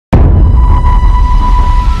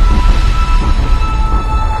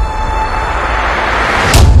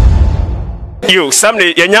You,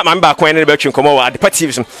 somebody, you're not my back when about you come over at the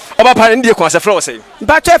parties. About Pandia Consa say.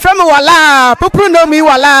 But your friend Walla, people know me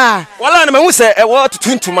Walla. Well, I'm going to say a word to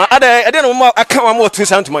tune to my other, I don't know more, I can't more to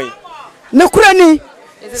sound to me. No, Kurani.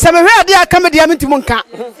 Some of the comedy to Monka.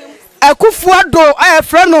 Akufo Addo, I have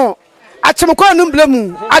friend. At some corner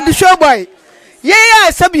blue at the show boy.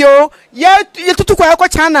 Yeah, Sabio, yeah, you took a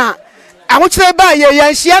chana. I want to buy ye,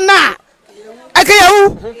 Shiana. I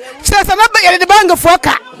can't. Says another the bang of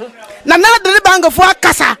Waka. Nana the bang of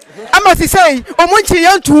Wakasa. I must say, Omunchi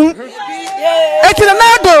young too.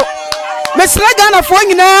 Ekinado. Miss Lagana for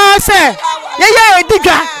you, say. Yeah,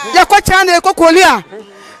 digger, Yakwachana, Cocolia.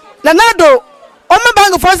 Nanado. Oma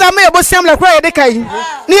bang of us, I may have some like Ray Decay.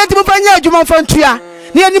 Near to Panya Juman Frontier.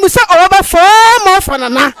 Near Nimusa over 4 more for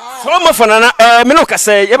Nana. 4 more for Nana. Minoka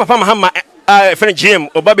say, Yapa Mahama, friend Jim,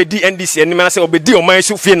 or Baby D NDC, and Massa or D or my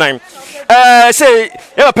Sophia 9. Say,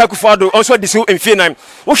 Yapa Akufo also this in Fear 9.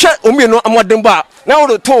 Usha Umino, I'm what them bar. Now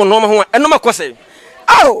the tone, no more, and no more say.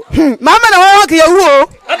 Oh, Mamma, I walk your woo.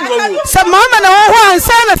 Some Mamma, I want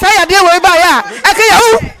son of I deal with by ya. I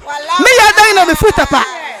can't. Me, I dine on the foot apart.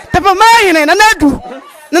 Tapa mine and Addo.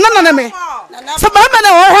 Nana me. Some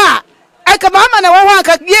Mamma, I come on and I want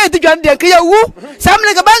to get to John Dekia. Some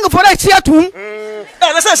like a bang for a chair too.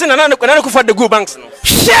 That's another for the good banks.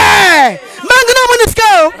 Share! Bang no is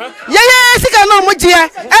go. Yes, I know much dear.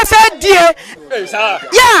 I said, dear.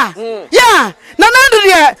 Yeah. Nana,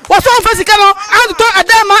 dear. What's all physical? I'm to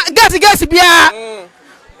Adama, gas, beer.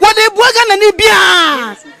 What they work on any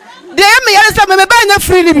beer. They may answer me buying a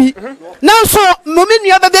free. Now, so, Momin,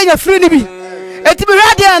 you have a bang of free. It's be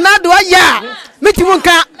ready and not do a ya.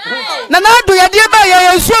 Mitimunka. Nanado ya dear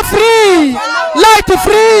by so free. Light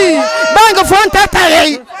free. Bang of one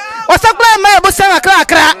tatay. Or supply my bossa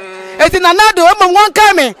crack. It's in another one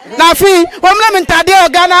coming. Now, free. One lemon tadia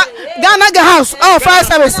Ghana house. Oh, fire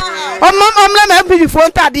service. Lemon before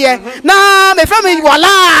tadia. Now, my family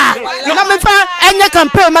voila. You know me for any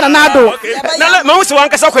campaign, Manado. Now, most one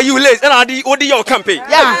can you late and I did your campaign.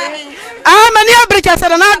 Yeah. I'm a near bridge as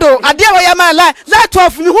an Addo. I dear way my life. That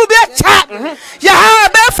of me who be a chat. Ya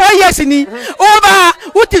have 4 years in it. Over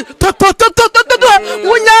what to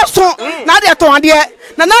so not yet on dear.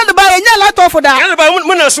 Nana buy a lot of for that.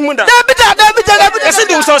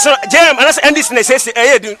 Jam and that's NDC says,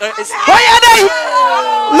 why are they?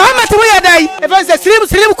 Mamma, why are they? If I say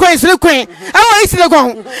slim queen, I want to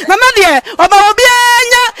go. Mamma dear, about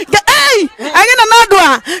hey, I get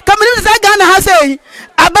another. Come in the Ghana has a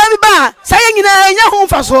Ababa, saying in a home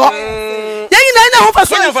for so. Young for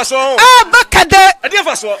so. Ah, back at the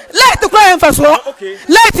let the cry for so.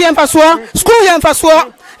 Let him for so. School him for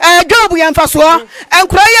so. Job him for so. And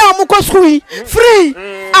cry Muko school free.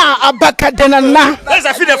 Ah, back at the Nana. Let's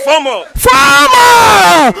have the former.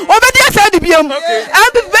 Over said the BM.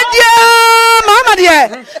 And the video, Mamma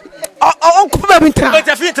dear. Oh,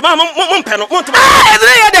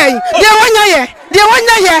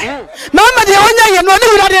 Mamma,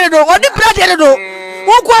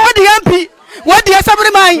 what the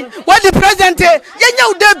assembly mind, what the president, you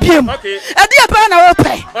know, the BM. A dear Pana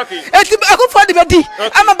open. Akufo the Bedi.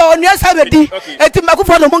 I'm about near Sabedi.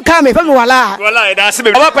 Akufo the Monkame from Walla. That's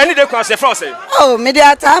about penny the cross the frost. Oh,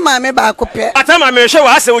 media time I may back up. At time I may show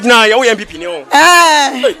us with now your NPP.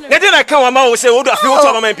 They didn't come out say, what do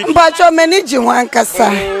you people? But your managing one cassa.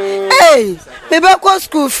 Hey, maybe I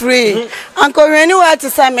school free. Uncle Renew to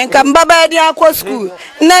Simon, come Baba Aqua school.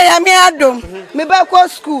 Nay, I may Addo. Maybe I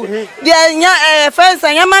school. Dear first,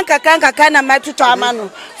 I am Kakana Matutamano.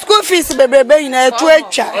 School fees, baby, in a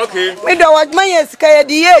twitcher. Okay. We don't want my sky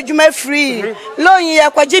the age, you may free. Long year,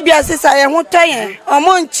 Quajibia says I am Mutaya, or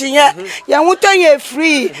Monchi, Yamutaya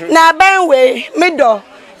free. Now, Banway, middle.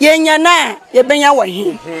 Yenya, Yabenya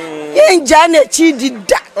Wahi. Yen Janet, she did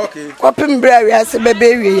that. Okay. Copin Berry as a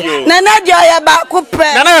baby. Nana Jaya Bakupe.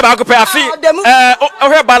 Nana Bakupe,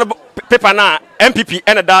 paper now, NPP,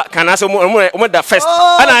 and that can answer more the first.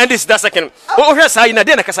 And this the second. Oh, here's I in a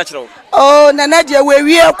dinner cassette. Oh, Nanaja, where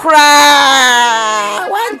we cry.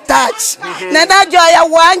 One touch. Nanaja,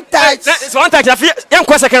 one touch. That's one touch. Young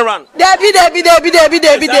second run. Debbie.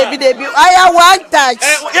 I have one touch.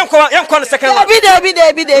 Young second run. Debbie.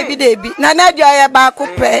 Nanaja,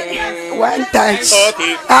 Bakupe. One touch.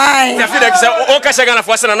 Okay. I feel like okay, second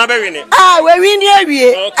for another winning. Ah, we're winning.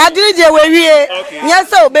 I did it where we are. Yes,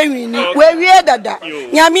 so baby. Where we are that.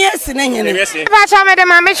 Yamia singing. If I tell me the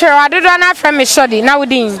mamma, I do not from me shoddy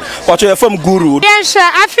nowadays. What you're from Guru? Yes,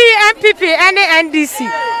 I feel NPP and NDC.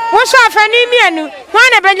 What's up, Fanny?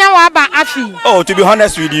 One of Afi. Oh, to be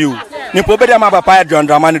honest with you, Nipobeda Mapapa,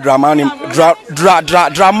 Dramani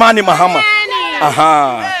Mahama.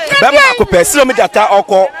 Aha. Bema Akupe, Silomita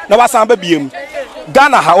Oko, Navasamba Beam.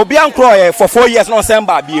 Ghana ha obi ankro for 4 years no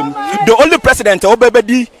semba biem. The only president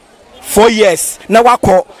obebedi 4 years na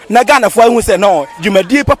wako na Ghana for who say no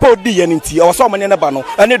jumadi papa odi ye nti o so mane na ba no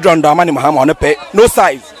ene Dramani Mahama no pe no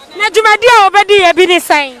size na jumadi a obedi ye bi ni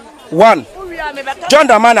sign one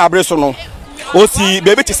Dramani abreso no o si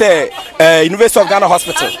baby to say University of Ghana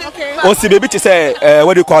Hospital o si baby to say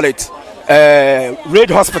what do you call it Red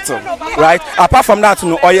Hospital, right? Apart from that,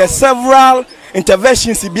 no, or several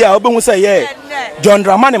interventions. Say, John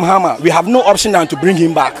Dramani Mahama, we have no option now to bring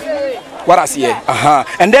him back. What I see,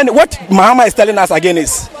 and then what Mahama is telling us again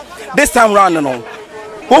is this time round, no,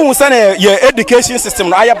 when we say your education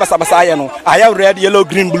system, I have red, yellow,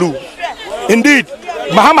 green, blue. Indeed,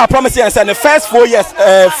 Mahama promised us in the first 4 years,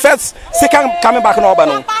 second coming back in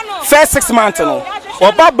Obano, first 6 months, no.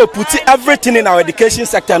 Obaba put everything in our education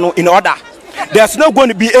sector in order. There's not going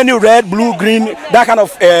to be any red, blue, green, that kind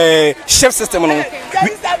of shift system.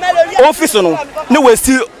 Office, no, we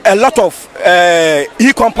see a lot of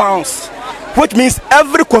e-compounds, which means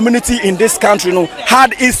every community in this country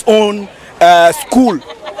had its own school,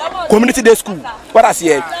 community day school. What I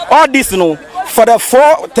see, all this, for the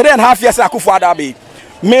 3.5 years, Akufo Addo,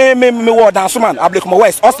 me war dance man, Ablekuma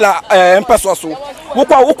West, Osla Empesosu,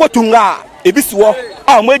 Woko Tunga. Ebisiwo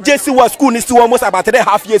mo JC was school ni siwo almost about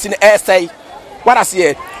 3.5 years in SA. What I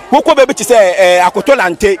see, woko baby to say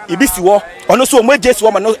akotolante ebisiwo ono so mo JC wo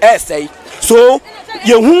no SA. So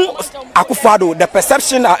yehu Akufo, the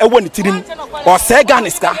perception e won tirim or say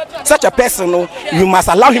Ganiska, such a person you must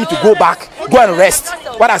allow him to go back, go and rest.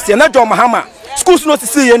 What I see, na John Mahama schools no to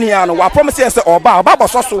see any no wa promise say oba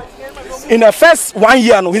bososo. In the first 1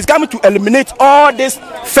 year, he's coming to eliminate all these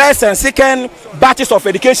first and second batches of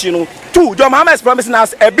education. Two, John Mahama is promising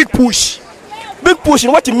us a big push. Big push,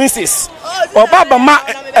 and what it means is,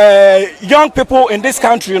 young people in this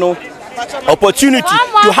country, opportunity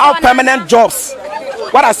to have permanent jobs.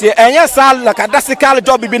 What I say, and yes, like a classical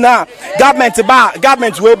job,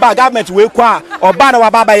 government way qua, or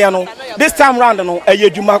baba, this time round, a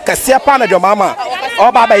yejuma, Kasiapana, John Mahama,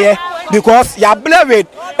 or Baba, because you believe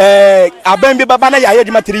Abembi Babana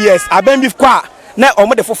Yajima 3 years, Abembi Kwa, net or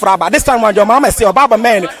mother for Fraba. This time when your mama say Baba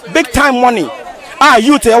man, big time money.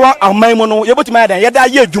 You tell what a maimono, you're to madam, yet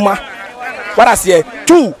that year Juma. What I say,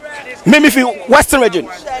 two, maybe feel Western region.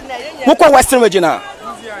 Who call Western region?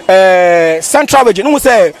 Central region, who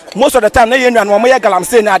say most of the time, they and one way galam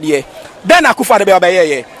say Nadia. Then Akufo the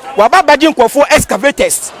Babaye. Wababa Jinko for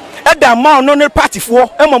excavators. At the amount no party for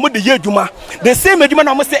the year Juma. The same regiment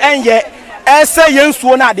almost say, and yet. Say yes,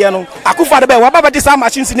 one idea. Akufo the Wababa this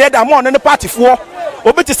machines near the amount on the party for.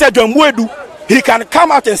 Obeti said John Wedu, he can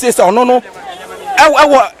come out and say, so no,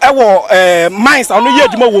 our mines on the year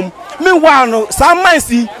Juma womb. Meanwhile, some mines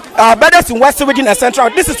better in Western region and Central.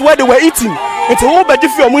 This is where they were eating. It's a whole bit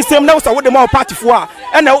different. We say now, so what the more party for,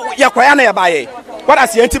 and Yakwayana by. What I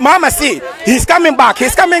see, Mama say, he's coming back.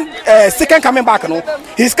 He's coming, second coming back.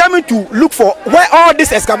 He's coming to look for where all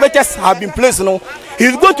these excavators have been placed.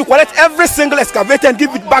 He's going to collect every single excavator and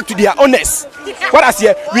give it back to their owners. What I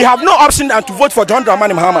say, we have no option than to vote for John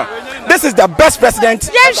Dramani Mahama. This is the best president.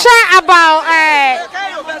 Yes, sure about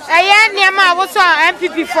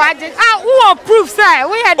NPP for who approves, sir?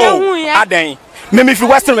 We had Addo. Maybe if you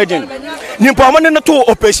Western region, Nimpomon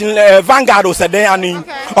to Operation Vanguard or Sadani,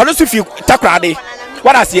 or also if you Takrade.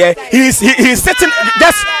 What I say, he's sitting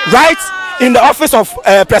just right in the office of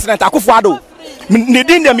President Akufo.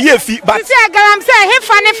 Needing them here, but Galam say, he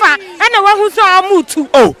fanifa, and the one who saw Mutu.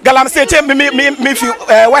 Oh, Galam say, me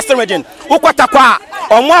Western region, Ukwatakwa,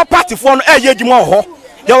 or more party for a year more.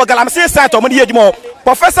 There were Galam say, side or more.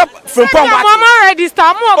 Professor from Pomba,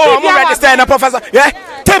 Professor, yeah,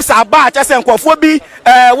 tips are bad, just and Kofobi,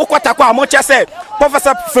 Ukwatakwa, much I said,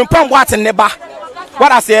 Professor from Pomba and Neba.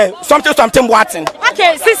 What I say, something Watson.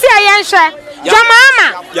 Okay, Sisi Ayansha. Jamama,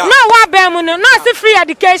 no wabemuno, no free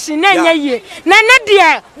education, ye. Nana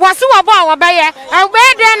dear, was who about Obey, and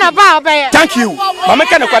where then about Obey. Thank you. Mama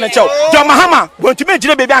can show. John Mahama going to make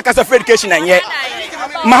baby as a free education and yet.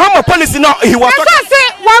 Mahama policy no, he was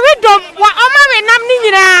say, what we don't, what Omari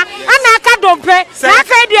Namnina, and I can't pay. I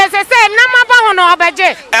said, Namaba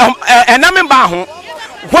Obaje. And Nambahu.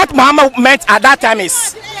 What Mahama meant at that time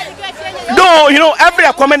is. No, every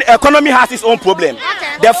economy has its own problem.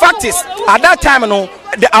 The fact is, at that time,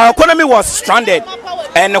 our economy was stranded,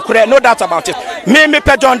 and no doubt about it. Me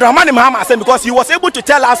John Dramani Mahama said because he was able to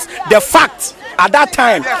tell us the facts at that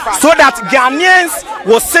time, so that Ghanaians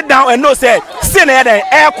will sit down and know say, see the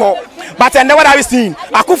echo. But and what have we seen?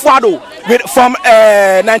 Akufo from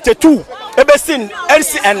 92, ebe seen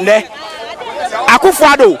NC and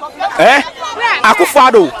Akufo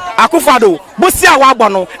Akufo bosi a wa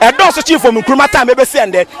no e do so chief from Nkrumah time e be see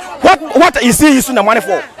and what is he using the money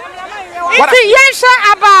for? What yes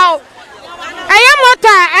about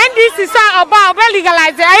NDC about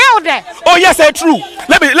legalize oh yes, true.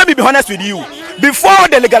 Let me be honest with you. Before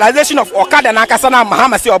the legalization of Okada and Akasana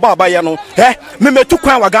Mahama say about no, me took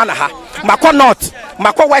Kwan Wagana ha. Mako North,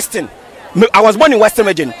 Mako Western. I was born in Western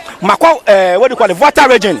region. Mako what do you call it? Water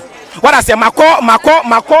region. What I say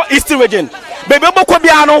Mako Eastern region. Baby Boko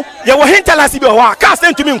Biano, you will hint us can't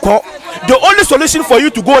send to me. The only solution for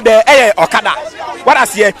you to go there is Okada. What I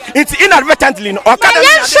say, it's inadvertently Okada.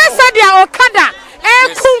 Yes, said Okada.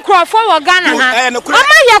 Kunkro for Ghana.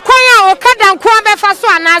 Okada Okada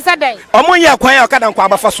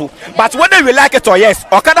but whether we like it or yes,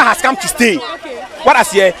 Okada has come to stay. What I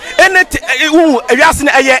say, any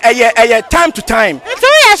time to time. So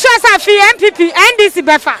you sure NPP NDC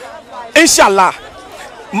befa. Inshallah.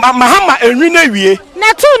 Mahama enwine wie.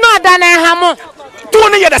 Na two no than Hamo. Two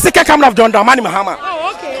no the second coming of John Dramani Mahama.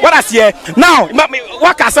 Oh, okay. What I say now,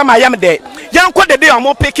 what can some I am there? Young the day I'm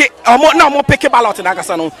more pick ballot in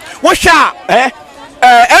Agasano. What shall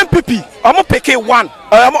NPP? I'm more pick 1.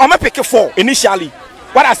 I'm more pick 4 initially.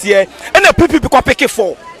 What I say, and the NPP because pick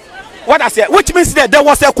 4. What I say, which means that there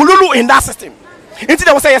was a kululu in that system. Until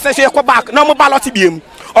there was a essential back, no more ballot BM.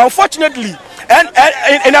 Unfortunately, and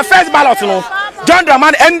in the first ballot, John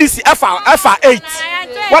Dramani NDC FR 8.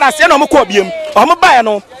 What I say, no more BM. I'm buy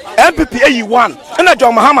no NPP 1. And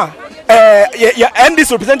John Mahama.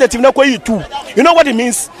 NDC representative no 2. You know what it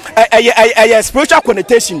means? A spiritual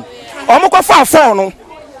connotation. Omoko fa 4 no.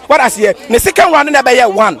 What I say, the second one na be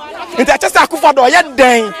 1. Into just Akufo do ye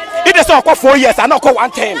den. It is all 4 years and not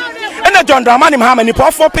 1 time. And John Dramani Mahama ni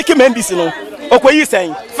for picking NDC no. Okoyi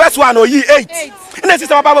saying first one or ye 8. And then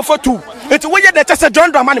sister Baba for 2. It's we the just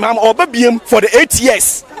John Dramani Mahama or BM for the 8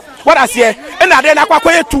 years. What I say, and then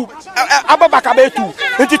akwakoye 2. Ababaka be 2.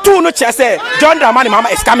 Into 2 no say John Dramani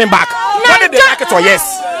Mahama is coming back. What did they like it or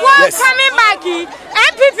yes? Yes. Coming back.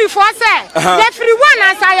 NPP for say the free one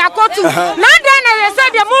as I go to. Now then they say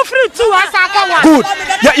they move free 2 as I go 1. Good.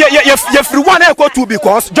 Yeah, free one I go 2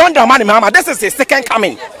 because John Dramani Mahama this is his second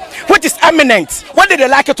coming. Which is eminent. What did they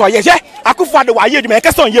like it or yes? Yeah, Akufo the waye djuma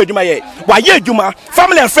keso ye djuma ye. Waye djuma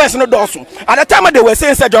family and friends no dosu. At the time they were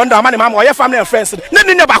saying say John Dramani Mahama or your family and friends.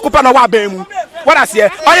 Ne ba kupa na wa bemu. What I say?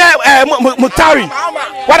 Mutari.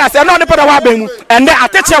 What I say? No, the wa bemu. And then I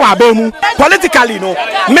teach you wa bemu. Politically, no.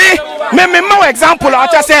 Me more example. I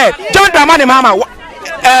just say John Dramani Mahama.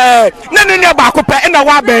 Ne ba kupa ina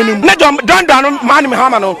wa bemu. Ne John Dramani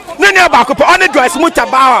Mahama no. Ne ba kupa on the dress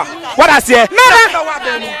mutabawa. What I say? Then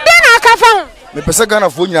I come. Me pesa Ghana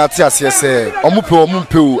for nyina ate ase se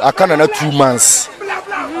omupe aka na 2 months.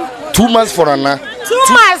 2 months for Nana.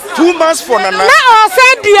 2 months. 2 months for Nana. Na o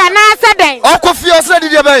say dia na say den. Okofi o say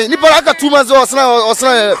dia ben. Ni para aka 2 months o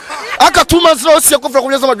say aka 2 months o say kofra ko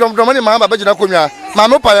so Dramani Mahama ba gina konwa. Ma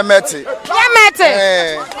me pa ya mete. Ya mete.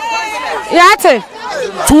 Ya te.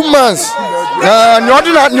 2 months. Ni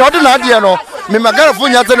ordinary dia no. Me magara fo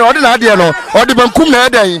nya te no ordinary dia no. Odi bankum na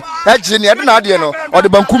edan. Eje ni ordinary dia no. Odi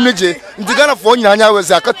bankum ne je. Nti Ghana fo nya anya we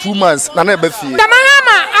say aka 2 months na na e ba fie.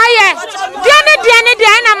 Mahama aye.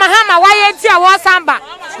 Dia na Mahama waye ti a wo samba.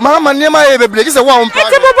 Mahama niema ye bebre ki se wo mpa.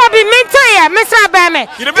 Ati bobo bi mentai e Mr. Beme.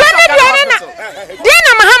 Dia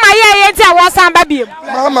na Mahama ye ti a wo samba bi.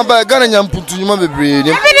 Mahama ba Ghana nyamputu nyuma bebre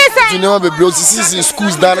ni. Nyuma bebre osisi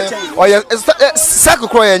schools dane. Oye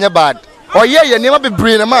sakukro ye nya bad. Oye ye niema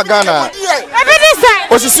bebre na ma Ghana.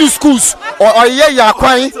 Osisi schools oye ya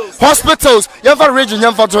kwan hospitals yemfa region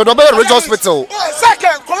yemfa to do be region hospital.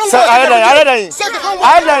 Second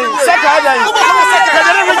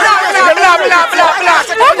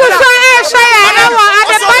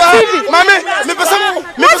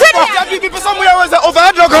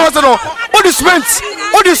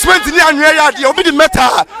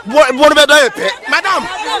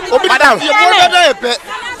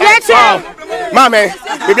Mame,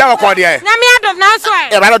 if you are called here,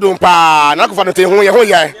 I don't pa, not for the thing who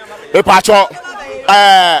you are. A pacho,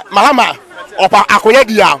 Mahama, or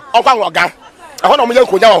Akoyadia, or Waga. I want to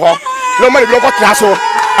go down. No money, you got Tasso,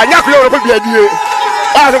 and Yaku will be a deal.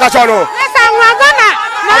 I think I shall know. I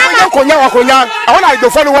want to go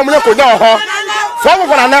for the woman who know. Former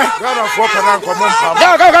for Anna,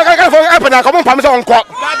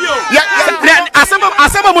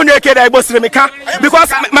 because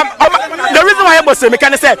the reason why I was saying,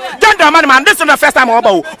 John Dramani man, this is the first time I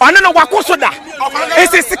know. I don't know what Kosoda.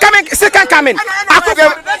 It's second coming. I don't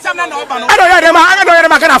know. I don't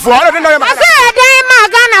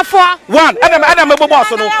know. One, Adam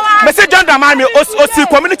boss no. Me say John Dramani o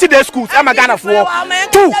community day schools e ma Ghana for.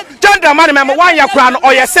 Two, John Dramani me 1 year crown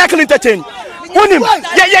or your circle interchange. Unim.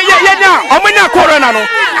 Yeah now. Omanya corona no.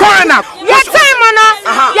 Corona. Your time on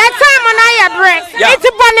I break. It's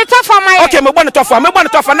bonnet for my. Okay, me bonnet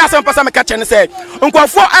for na some person me catch and say. Unko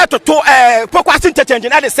for to pokwa interchange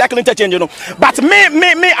na the circle interchange no. But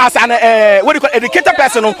me as an what do you call educated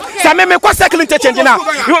person no. Say me kwa circle interchange now.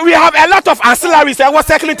 We have a lot of ancillaries what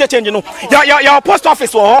circle interchange no. Your post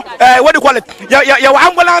office what do you call it? Your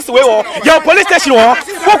ambulance way your police station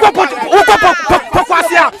pokwa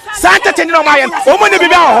sia. Santa interchange no my omoni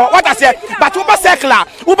bibi what I say. But uba circle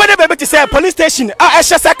uba the baby to say police station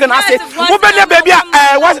second I say uba baby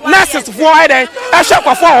what nurses for then shop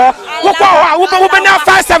for uba now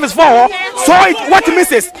 5 service for so what it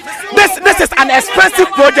means is this is an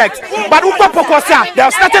expensive project but uba pokosia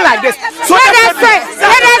there's nothing like this so let us say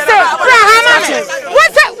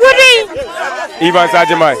what's that woody Ivan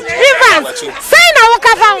Sajimai say na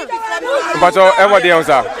waka found but everybody else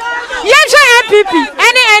are NPP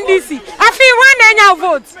any NDC I feel one in your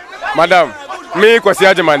vote madam me kwasi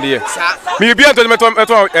Ajimande here me be anto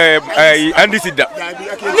NDC da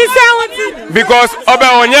ni say because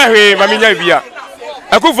oba onya hwe mami nya bia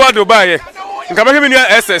Akufo Addo ba ye nka me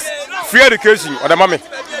hwe SS free education oda mame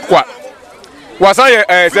kwa wasa ye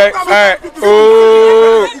say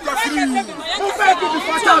oh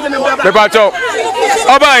me ba cho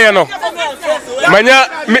oba ye no manya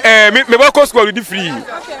me ba ko school di free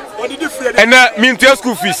and mean to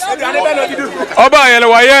school fees. Oba yele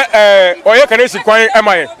waye kanesi kwan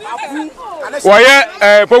emaye. Waye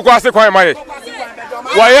pokwase kwan emaye.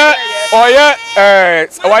 Waye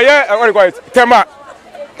what do you call it? Tema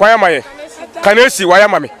kwan emaye. Kanesi waye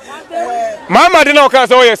mame. Mama de na oka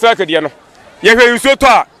so ye circle de no. Ye hwe nsuo to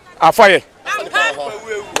a afaye.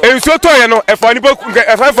 Nsuo to ye no efa ni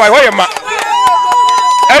efa hoye ma.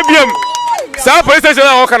 Ebiem sa police station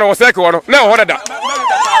na oka na circle no. Na ho dada.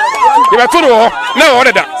 You are told no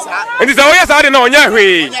order that. And it's always I don't know on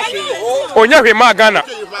your ma Ghana.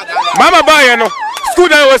 Mama buy no school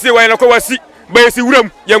that was the way I was see basic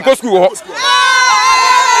room, young school.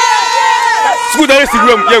 School that is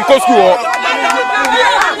room, young school.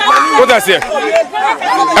 What I say?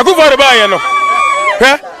 I go for the buy no.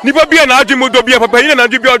 Nipa be an argument to be a papa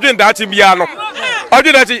and you be doing that in piano. I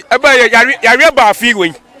did that I buy a bar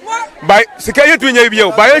feeling. By security to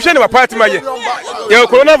you, by a shame of a party, my your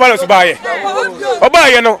coronavirus buy. Or buy,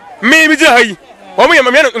 you know, maybe Jay. Or me, my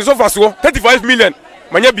man, so far, 35 million.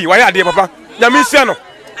 Manyabi, why are they, Papa? Yamisiano.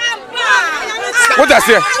 What I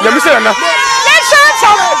say? Yamisiano.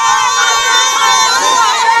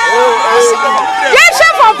 Yes,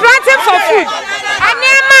 chef for planting for food.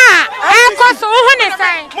 I cost 100.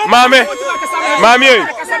 Mammy,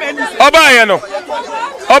 Obayano.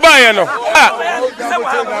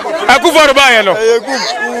 Akufo Obayano.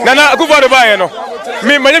 Nana Akufo Obayano.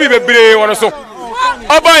 Me manyabi bebre wono so.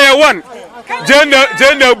 Obaye one.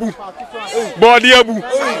 Gender bu. Body abu.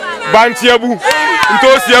 Banti abu.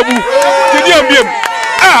 Ntosi abu. Kidi ambiem.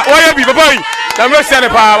 Why be papa? Na me se ne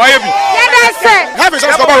pa, why be? Have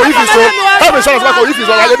insurance about if you so. Have insurance about if you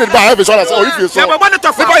so. I didn't buy have insurance or if you so. Na baba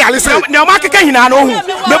to fa ya listen. Na ma keke hina no hu. Me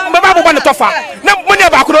baba baba to fa. Na mo ne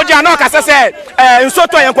ba kuro dia na ka say nso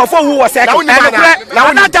to yen kwafo hu wo se. Na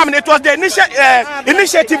that time it was the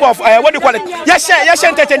initiative of what do you call it? Yes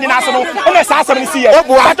entertaining na so no. Na sa asem ni see here.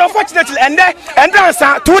 But unfortunately and then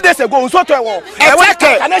 2 days ago nso to e wo. E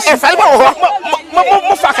fa ba wo.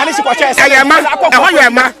 Mo fa kanisi kwa chese.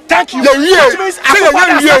 Thank you.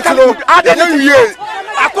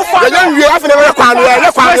 Akufo Addo after never kwano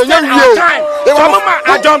ya kwano ye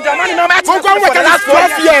mama John Dramani no ma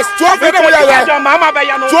 12 years 12 years mama be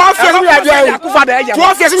ya no 12 years we are there Akufo Addo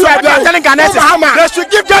 12 years we are there telling Ghanaians they should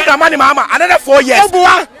give John Dramani Mahama another 4 years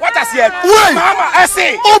what I say Mahama I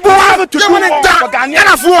say have to do for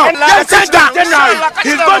Ghanaians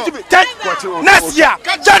he's going to be next year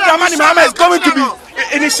John Dramani Mahama is going to be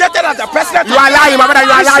initiated as the president. You are lying, my brother.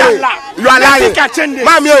 You are lying.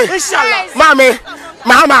 Mommy,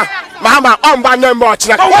 Mahama, on by number. One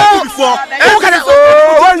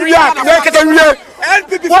we are,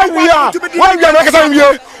 NPP. One we are,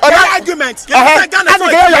 argument. Ghana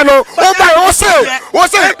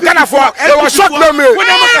for they were short memory.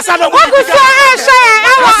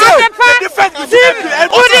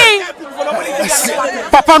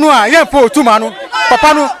 Papa no a ye po tu manu.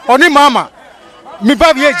 Papa no oni mama. Me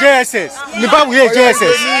ba be JSS. Meba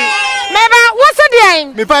what's the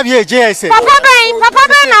name? Me ba be JSS.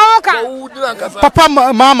 Papa na oka. Papa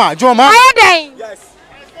mama Joma. Yes.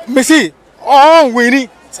 Me see winning.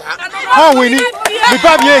 Me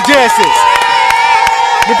ba be JSS.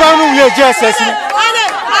 Me pa no we JSS ni.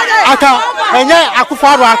 Aka enye Akufo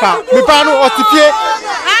Addo aka. Me pa no otipie.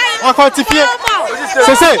 Aka otipie.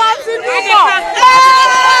 Sese.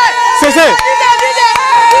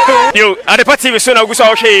 Yo, Adepa TV so na gusa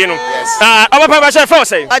o hwe yi no. Abapa ba share for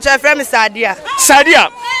say. I try friend Sadia. Sadia.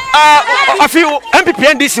 I feel NPP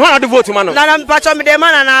NDC one of the vote man. Na pacho me de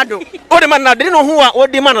man na Addo. O de man na de no ho a o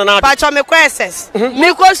de man na Addo. Pacho me questions.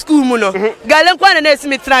 Me go school mu no. Galen kwa na esi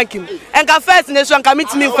me trankim. Enka first ne so enka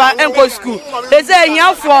meet me fa enko school. They say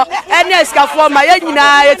nyafo ene escafo ma ye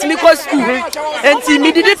nyina yetimi go school. Enti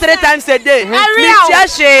me did it 3 times a day. Me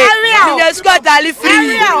tiashe. Me school dali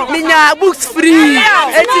free. Me nya books free.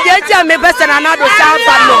 Enti je tia me best na Addo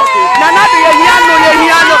samba no. Na Addo ye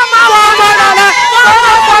hiano.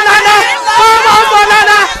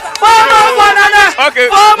 Okay.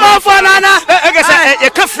 Okay, sir.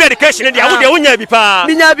 You can't free education. They are unya bipa.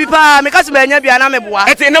 Minya bipa. Me kasi benya biya na me boa.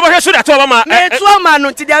 Eti na bo so that to mama. Me to ma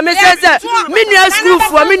no ti dia me say minia school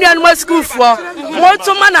for minia no school for. Mo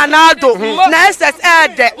to ma na Addo. Na SS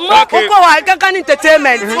ede. Koko wa kankan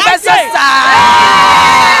entertainment. Besa sa.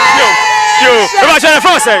 Yo. Eba share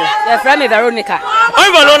for say. Your friend Veronica.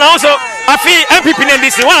 Oibo no na also afi NPP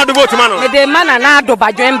NDC one of the vote man. Me de man na Addo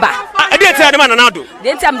badwemba. Ade tia de man na Addo.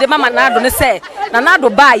 De tia de mama na Addo ne say na Addo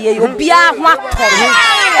ba ye obia ho atoro.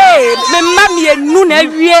 Me mama ye nu na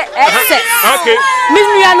wie SS. Okay. Me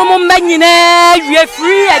nua no mo ma nyina wie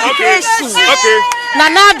free education. Okay. Na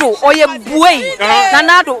Addo oye buei.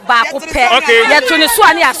 Na Addo ba ko pe. Ye to ne so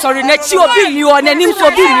ani asori na chi obi ni o na nim so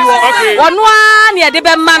obi ni o. Ono a na ye de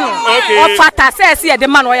be ma no. O fata say ye de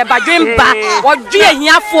ma no ye badwemba. O due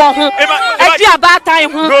hiafo ho. Adu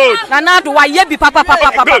abatan ho. Na Addo wa ye bi papa.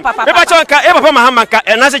 Eba chonka e papa Mahama ka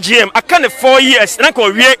na se GM aka ne 4 years na ka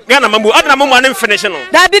wie Ghana mamu adna mamu an finish no.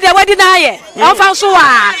 Da bi de wadi na ye. Won fa so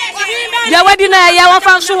wa. De wadi na ye won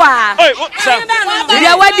fa so wa. Oi, sir.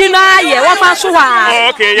 De wadi na ye won fa so wa.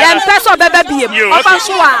 Okay, yeah. Yan peso bebe biem. Won fa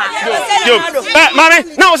so wa. Yo. Mama,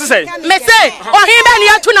 now what say? Me say, o himbe ni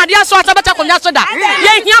atu na dia so atabata konya so da.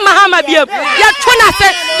 Ye hia Mahama biem. Ye tu na se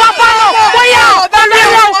papa no. Boya, papa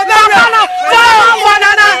no.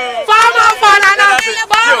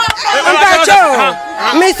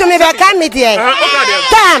 Me so me be kan me die.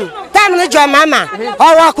 Tam no jo mama.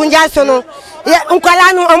 O wa kunja so no.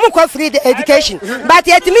 Nkwala no omukọ free education. But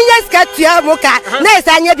yet me nya sika tua muka na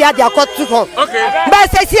esa nya bia dia kotu ho.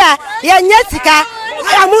 But sesia ye nya sika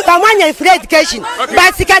amanya free education.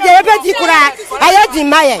 But sika de ebe di kura aye di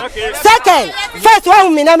maye. Second, first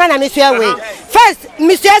one me na na me so away. First,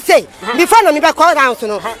 Monsieur say before no me be call down so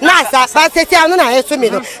no. Na sa but sesia no na eso me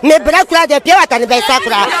no. Me bra kura de pia wata ne be sa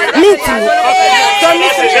kura. Meet me. So me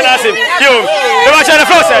yo, you want to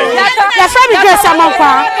first say? Ya family dress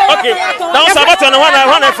amankwa. Okay. Now sabato na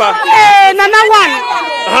one efa. Nana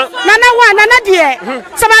die.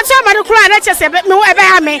 Sabato ma no kura na chese me ebe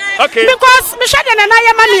ha me. Because me shade na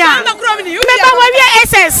ya mania. Me ba wa wi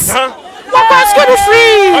SS. What school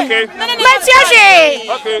free? Okay.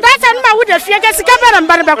 That time I would have figured to cover and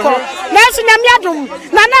Barbako. That's in Yamiadum.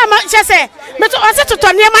 Nana chese. But also to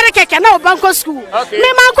Tony Marake and now Banco School. Me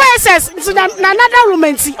Manco SS. Another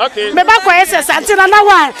romancy. Me Banco SS until another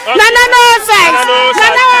one. No thanks.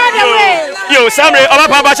 Yo, Sammy,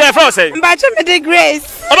 Papa Frost. But me Grace.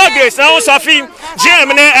 About Grace, now Sophie,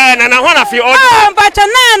 Jim, and I want to feel all. But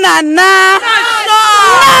na.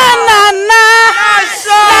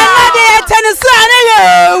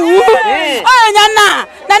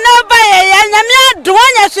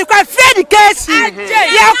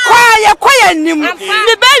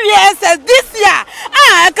 This year,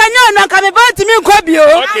 can you not come about to me? Cobio,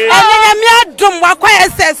 and then drum what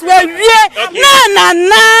SS where we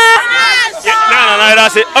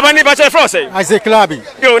that's it. Abani Bacha Frost. I say clubbing.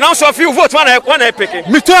 You now so few votes one epic.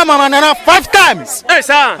 Me too mama nana 5 times. Hey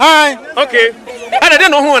sir. Hi. Okay. I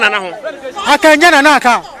don't know who nana ho. I can get an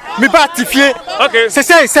aka. Me ba tifie. Okay.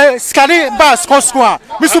 Say skani ba score.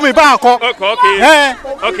 Me so me ba ko. Okay.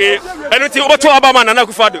 Okay. And you what to Obama nana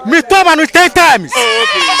Akufo. Me too manu 10 times. Oh,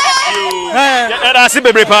 okay. That's it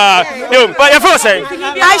baby pa. Yo, but your first say.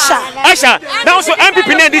 Aisha. Now so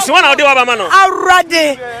NPP this one or the Obama no.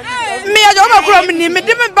 Already. Me a job from me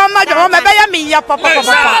didn't buy my job, me ya papa.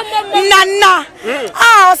 Nana.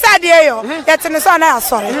 Ah, sad yo. That's in the son.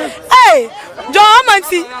 Hey, John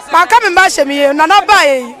Mansi, my coming back to me, Nana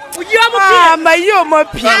buy. Ah, my you more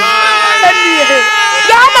pee.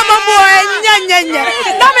 Mama boy, nya.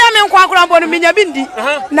 Dame ame nkwa mbonu minya bindi.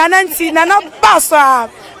 Nananti, nana basa.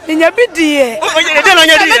 Minya bindi.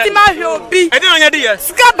 Meti ma hwe obi.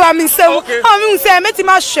 Skaba mi se. O mi se meti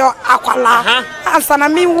ma hwe akwala. Ansa na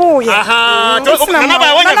mi wo ye. Nana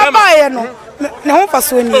ba wonya Nana ba ye no. na ho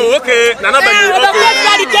faso ni. Oh, okay. Nana Bani.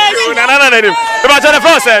 Okay. Nana Bani. About the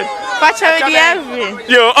first say. Pacha di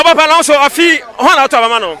every. Yo, oba pa na so afi ho na to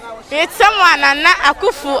abama no. It's someone Nana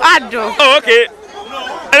Akufo Addo. Oh, okay.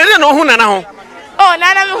 Ele no ho Nana ho. Oh,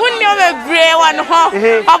 Nana me hunni o be bre one ho.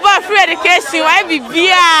 About free education why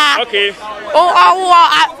bibia. Okay.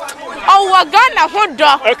 Oh, Ghana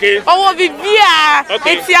hodo. Okay. Oh, bibia.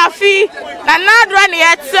 Okay. It's afi. Nana Addo na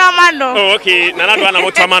yetsama no. Oh, okay. Nana Addo na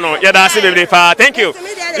motama no. Ya da se bebre pa. Thank you.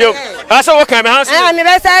 Yo, asa wo kan me hands. Me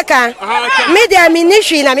be say kan. Me dey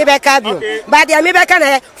ministry na me be ka bio. But dey me be ka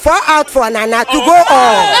na for out for Nana to go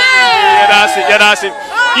on. Ya da se.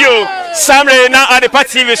 Yo, Samre na Adepa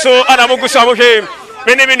TV so ana mo guso amhwe.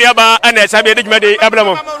 Me ne me nuaba ana sabe de dwumade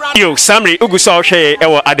abramo. Yo, Samre uguso ahwe e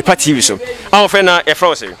wo Adepa TV so. Awon na e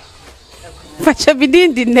fro se. Pacha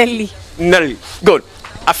bidin di Nelly. Good.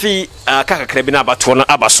 Afi kaka krebi na abato na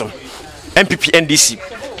abaso. NPP NDC.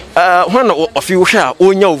 When of you share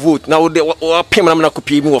own your vote now they pay na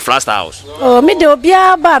kopi mu Flash House. Oh, me de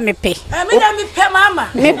obia ba me pe. Me da me pe mama.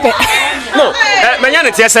 Me pe. No, manya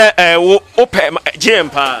ne tie say wo pe GM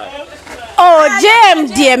pa. Oh,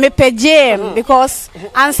 JM dear me pe JM because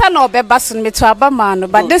answer no be basun me to aba man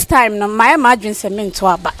but this time no my imagine say me to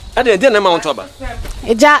aba. Ade na ma to aba.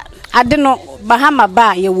 Eja ade no Mahama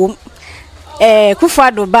ba ye wom Akufo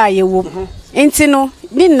Addo ba ye wom enti no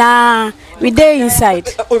ni na we dey inside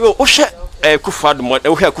o she Akufo Addo mo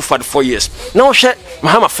o he Akufo Addo 4 years na o she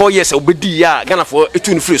Mahama 4 years obedi ya Ghana for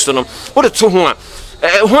etu no free so no o de to ho a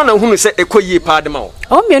ho na hunu se ekoyie pa de ma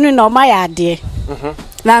o mienu na o ma ya ade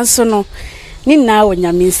nanso no ni na o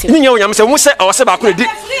nyamese ni nya o nyamese mo se o se ba ko di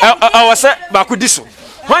o se ba ko di so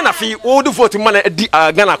when I feel all the vote man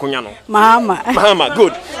Ghana konya no Mahama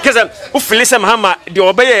good because o feel say Mahama de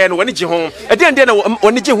obeye no woni gi ho e de na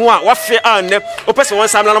woni gi ho a wa fe an ne o pese won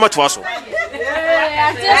sam na ma to aso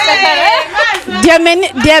de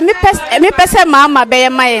me pese Mahama be ye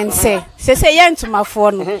mayen se ye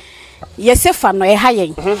ntumafo no ye sefa no e ha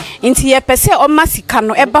yen nti ye pese o masika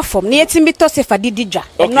no e ba fom na yetimi to sefa dididwa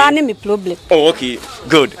no ane me problem. Oh, okay,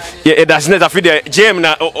 good. Yeah, it does not affect the GM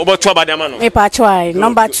na about 2 about man. Me pa chwa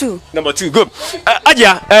number 2 good.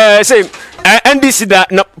 Adia say NDC da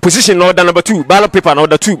position no da number 2 ballot paper no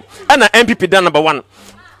da 2 and NPP da number 1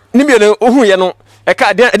 ni me no ohu ye no e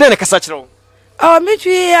ka de na kasa kire oh me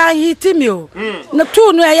twi ahitimi o na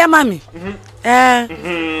 2 no ya mami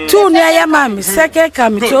 2 no ya mami second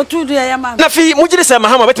come to 2 no ya mami na fi mujiri say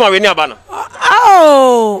Mahama betima we ni aba no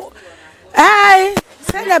oh ai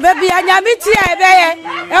senda baby anyamiti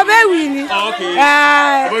ebe wini okay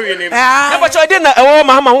na ba cho de na ewo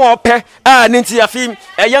Mahama ho ope ninti afi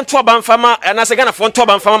ye nto aba mfama na se Ghana fo nto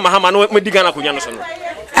aba mfama Mahama no medi Ghana konya no so no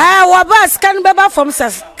wa ba scan beba from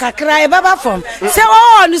ses kakra e beba from se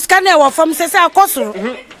o no scan e wa from se akoso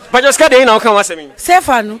ba just ka de na o kan wasemi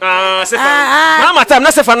sefa no sefa Mahama time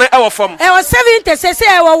na sefa no e wa from e wa 70 se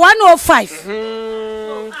e wa 105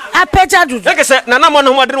 apeja dudu like say na mo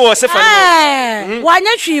no mo de wo sefa no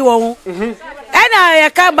wanya hwi wo ena ya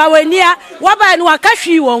ka ba wania wa ba ni waka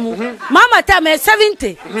hwi wo mu Mahama time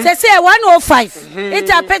 70 se 105 it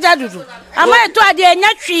apeja dudu ama eto ade enya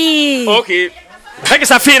hwi okay like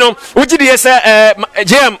say fino uji de say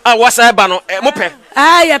JM wasa ba no mo pe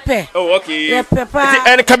yepe oh okay yepe pa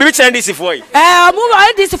and can be NDC for you mu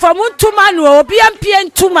NDC for mu tuma no obi ampie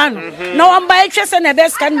ntuma no na wamba etwese na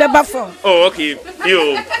best kan beba for oh okay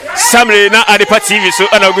yo Samre na Adepa TV so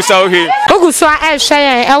ana gusa o he oguso a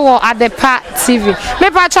ehwe e wo Adepa TV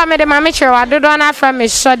me pa cha me de ma me kire wa dodo na fra me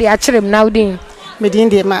so de a kirem na udin me din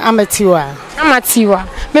de ma amatiwa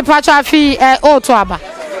me pa cha fi o to aba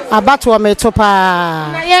abato me to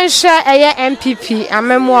pa na yenhwe eye NPP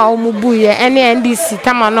amemu a omubu ye ene NDC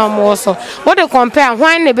tama na omo so wo de compare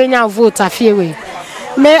hwan na benya vote afiewe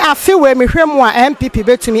me afiewe me hwemu a NPP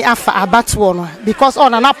betumi afa abato no because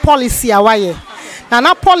on na policy awaye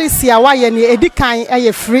na policy awaye ni edikan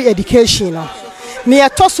eye free education no ni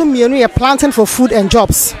etoso mienu ye planting for food and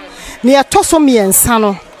jobs ni etoso miensa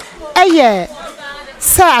no eye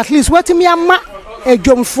say at least wetumi ama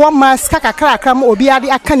ejomfo mask kakakra ma obi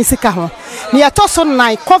ade aka ni sika ho ne etoso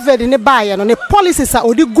nai covid ne baaye no ne policies a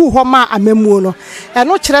odi gu ho ma amamuo no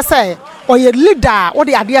eno kire say oye leader wo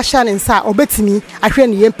de ade ahya ne nsa obetimi ahwe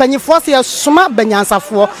ne yempanyifo se yesoma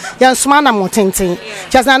banyansafo yensoma na motenten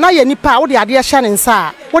chazana na ye nipa wo de ade ahya ne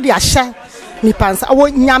nsa wo de ahya nipansa wo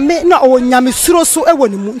nyame na wo nyame suro so ewo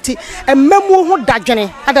ne mu nti emamu ho dadwene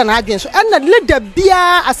ada na adwen so na leader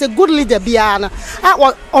bia as a good leader bia na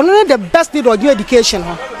ono the best leader of education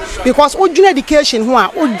ho because odwene education ho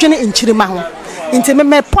a odwene nchirima ho nti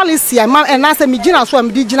me policy na say me gina so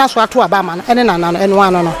am di gina so ato aba ma no ene na no eno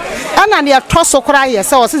ano no ana ne to so kra ye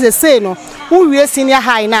say o se say no who we senior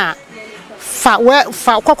high na fa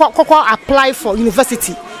apply for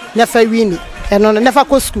university never win and on never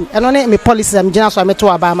go school and on me policy am gina so me to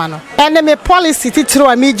abama no and me policy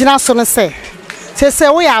titiro am gina so no say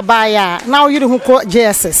we are buyer now you who ko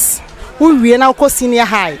JSS we now ko senior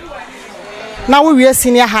high now we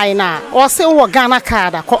senior high na or say we Ghana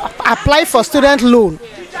card apply for student loan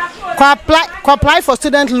apply for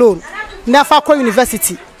student loan never go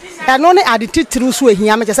university and only add it through so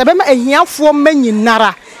here me say be here for many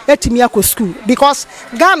nara etimi akọ school because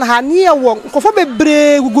Ghana ha near won kofo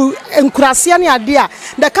bebre gugu enkurase ne ade a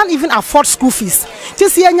they can't even afford school fees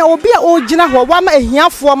tisi enya obi a ogina ho wa ma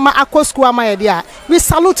ehiafo ma akọ school ama ye dia we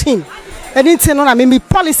salute him anything no na me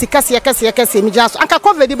policy kase me just anka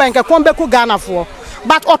covid di bank ko be ko Ghana for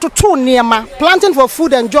but ototo niema planting for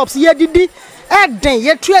food and jobs ye didi eden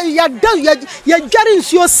ye jari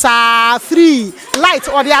nsuo saa free light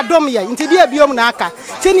or the adom ye nti dia biom na aka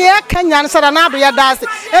ti ne e kanya nsa na ado ye dance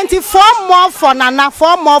enti 4 more for nana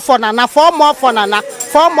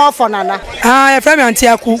ah e frame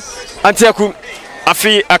antiaku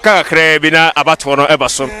afi aka kra bi na abato no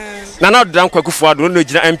ebaso nana do dan Akufo Addo no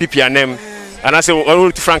gina NPP anem anase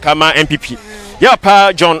o Frank ama NPP ya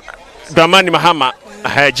pa John Dramani Mahama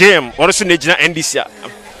JM woro so ne gina NDC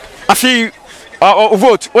afi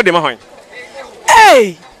vote what the mahoin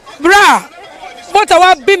hey bra but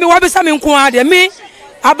I be me wa be sa me nko ade me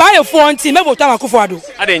abaye fo nti me vote Akufo Addo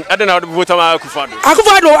aden na vote Akufo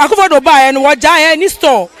Addo buy no waja ni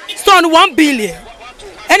store no 1 billion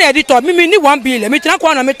any editor me ni 1 billion me tena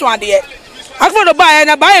kwa na me to ade Akufo Addo buy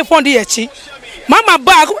na buy fund ye chi mama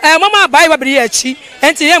buy wa be ye chi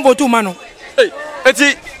enti ye vote ma no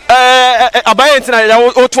enti abaye nti na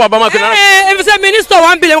o to abama ko na if say minister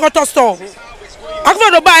 1 billion ko to store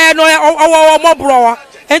Akufo Addo buy no mo bro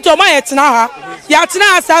enti o ma ye tena ha ya tena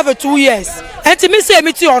ha serve 2 years enti me say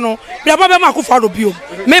me ti ono bia ba be ma Akufo Addo bio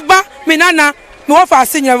me ba me nana me wo fa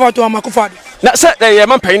asinya vote o Akufo Addo na say ye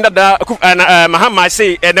man pain da Mahama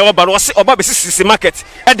say na wo ba no say oba be sisi market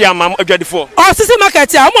e de amam adwadifo o sisi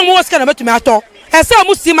market a mo wo sika na betumi ato e say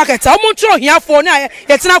mo sisi market a mo ntro hiafo na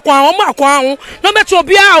ye tena kwan o mo akwan ho no beto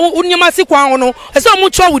obi a unyama si kwan ho no e say mo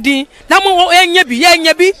ntro wudi na mo enya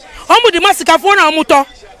bi o mo di masikafo na mo to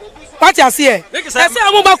what you see e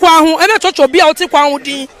say mo ba kwan ho e be chocho bi a o ti kwan ho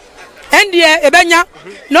din endie e benya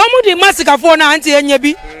na mo di masikafo na anti enya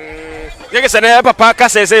bi yeke se na papa ka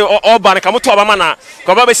se o ba na ka moto obama na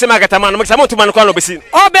ko ba be se market ma no mo to ma no kwa no besi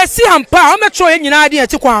obesi ampa o metro enyina ade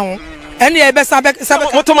ati kwan ho ene e be sa be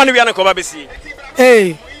moto ma no wi na ko ba besi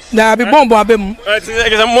da bi bombo abem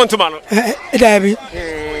yeke se moto ma no da bi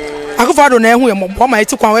Akufo Addo na ehu e mo ma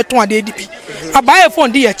ati kwan we ton ade edi bi abaye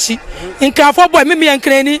fon di yachi nkrafo boy me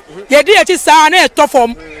enkrani ye di yachi sa na eto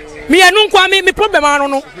fom me enu nkwa me problem anu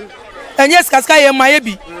no enye skaska ye ma ye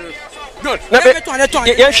bi good na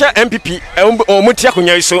ye hwe NPP o mutia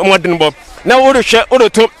konya iso modern bob na wo hwe o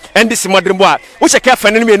to NDC modern bob wo che ka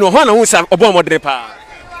fa ne me no ho na wo sa obo modern pa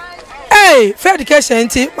fair education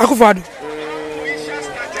nti Akufo Addo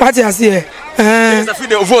party asie sa fi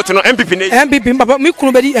de vote no MPP papa mi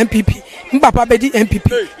kunu be di MPP mi papa be di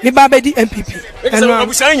MPP mi ba be di MPP so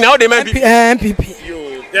abusan nyina o de MPP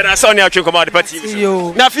there are so near to come out the party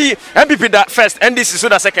na fi MPP that first NDC so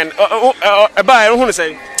that second ba e hu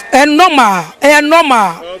say normal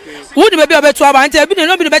would be able to about and be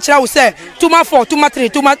no be better will say 2 months 4 2 months 3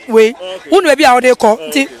 2 months way would be how they call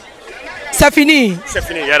Safini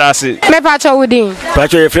yeah that's it me pacho wudin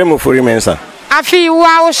pacho e frame for mensa afi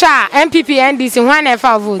wa wo sha NPP NDC when e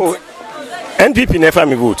fa vote NPP never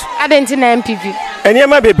me vote adenti na NPP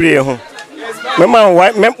eniema bebre ho mema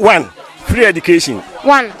 1 free education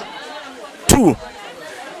 1 2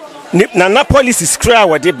 na policies kra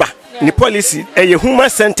wode ba ni policy a human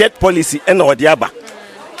centered policy and or the aba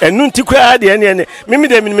and nunti kra de ene mimi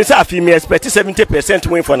de minimi sa afi me expect 70%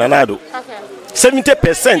 win for Nanado. Okay.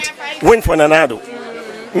 70% win for Nanado.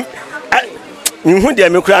 Nhu de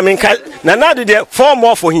me kra men ka Nanado de 4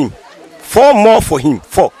 more for him. 4 more for him.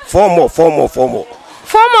 4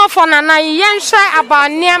 more for Nana yensha about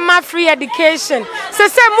Niema free education. Se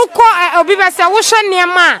muko obi be se wo hwe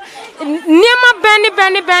Niema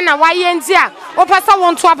beni na wa yentia o pasa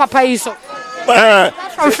won to papa yi so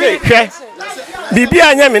bibi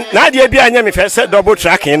anya me na ade bi anya me first double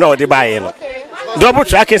tracking na odi bae no double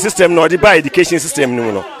tracking system na odi bae education system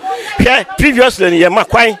no no previously ye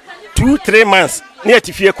makwan 2-3 months na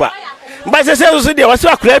atifie kwa ba se so de waso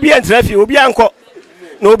akura bi antrafi obi anko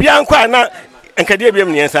na obi anko na nkade bi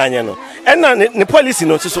am ne ensa anya no enna ne policy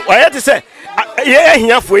no so oyete se ye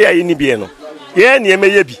ahiafo ye ni bi no ye ne me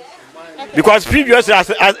ye bi because previously as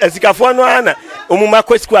ikafo no ana omuma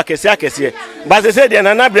ko school akese ba se de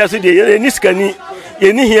na bra so de ni skani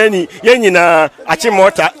ye ni hia ni ye nyina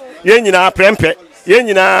achimota ye nyina prempe ye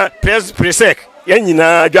nyina presek ye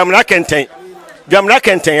nyina dwamra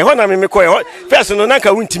kenten ho na me ko ho first no na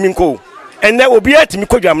ka wuntimi nko enne obi atimi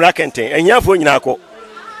ko dwamra kenten ehiafo nyina akọ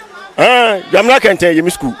dwamra kenten ye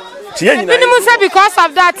mi school because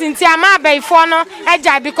of that inti ama before no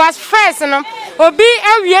eja because first no obi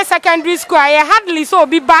ewie secondary school I hardly so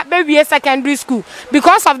obi ba we secondary school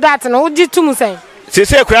because of that no odi tumu say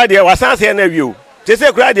se kura de wasanse na wie o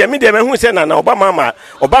se kura de me de me hu se na Obama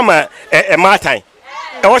matan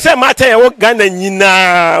e wo se matan e wo Ghana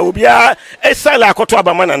nyina obi a esala akoto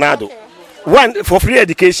abama na nado one for free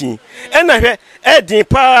education and na hwe edin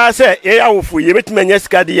pa se ye awofo ye betimanya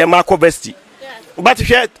sika de ye makobesti but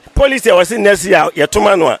hwe police was in next year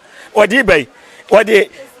yetoma no a odi bai odi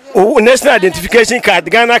national identification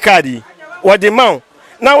card Ghana card odi man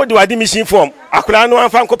na odi admission form akura no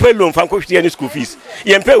anfa nkopɛ loan fa nkɔhwie ne school fees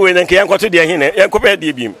yempe we na nke yankoto de hene yankopɛ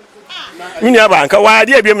de biem mini aba nka wa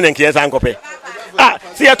de biem na nke yansa nkɔpɛ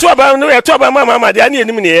si yeto aba no yeto aba mama de ani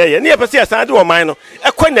enim ne ye ne yepɛ se yasan de o man no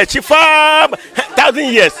ekɔ na chi fa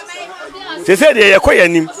 1000 years se se de yekɔ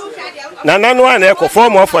yanim nana no ana ekɔ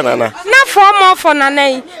form of nana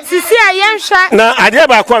sisi ayenhwa na ade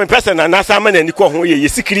ba ko me person na sama na ni ko ho ye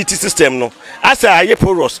security system no asa aye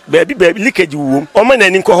porous baby leakage wo o ma na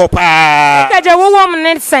ni ko ho pa leakage wo wo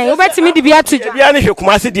me sen obetimi de bia tuju bia ne hwe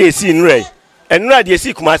kumase de esi nura enura de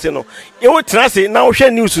esi kumase no ye wo trase na wo hwe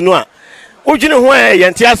news no a wo dwene ho ye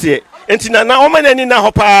nte ase enti na o ma na ni na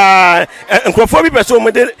ho pa nkrofo bi pese o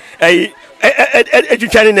mo de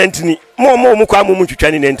etwitwane na ntini mo kwa mo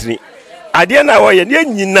twitwane na ntini ade na wo ye ne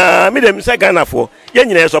nyina me dem se Ghana for ye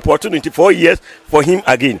nyina support 24 years for him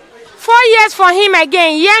again 4 years for him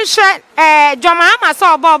again yenhwe John Mahama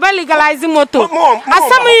so oba legalize moto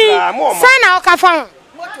asami sana okafon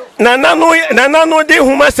na no de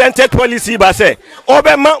human centered policy ba se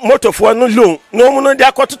obema motofo no loan no mu no de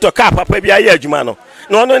akototo car papa bia ye adwuma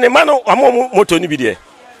no ne ma no amo moto ni bi de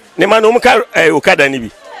ne ma no mu ka okada ni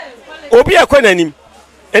bi obi akonanim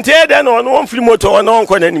enti e de no no free moto no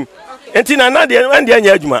onkonanim enti na de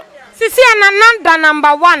anya adwuma sisi ananda number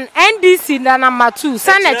 1 NDC da number 2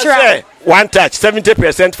 sanetra one touch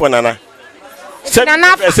 70% for nana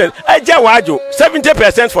 70% aja wajo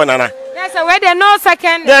 70% for nana yes we dey no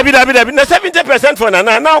second David na 70% for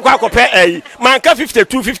nana na kwa akopɛ manka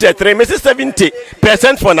 52 53 me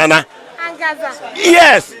 70% for nana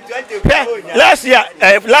yes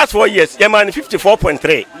last 4 years yeah man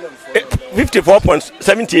 54.3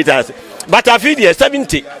 54.78 hours but I feel here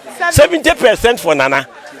 70% for nana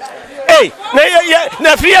hey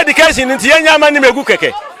na free education nti yenya mani megu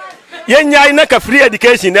keke yenya na ka free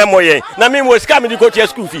education na moye na me mo scam di go to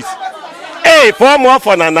school fees hey for more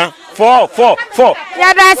for nana 4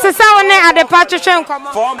 ya da sesa woni Adepa twetwe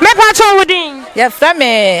nkomo me pa cho wudin ya fra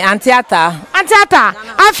me antiata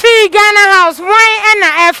afi Ghana house why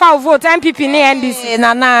na efa vote NPP ni NDC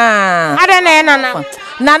nana ade na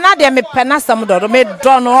nana de me penasam do me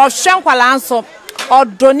do no hwenkwala nso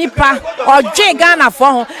odonipa odwe Ghana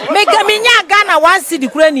for ho menya Ghana one city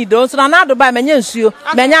kura ni do so nana do ba menya nsuo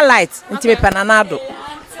menya light nti me penanado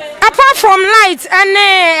apart from light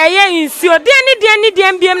eye nsuo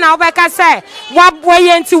de mbiem na obeka say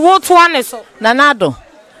waboye nti woto ane so nanado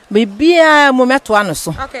bibia mometo ane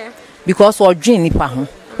so okay because odwe nipa ho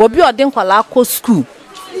obi ode nkwala akọ school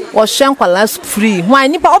o hwe nkwala free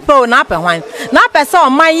hwan nipa ope na apɛ hwan na apɛ sɛ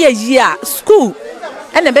oman ye yi a school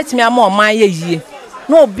ene betimi ama oman ye yi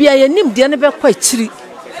na obi aye nim de ne be kwa chiri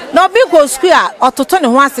na obi go school a ototo ne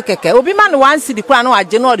ho ase keke obi ma ne wan sidi kura na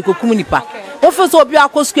waje na ode kokum nipa ofe so obi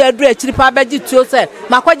akọ school adru achiri pa ba gi tuo se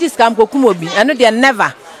makwaji scam kokum obi eno de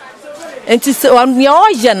never enti se ne o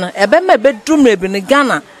ye no ebe ma be dumre bi ne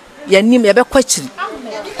Ghana ya nim ebe kwa chiri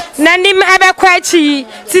na nim ebe kwa chiri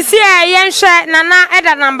sisi a yenhwe nana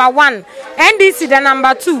eda number 1 NDC da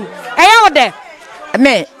number 2 eya ode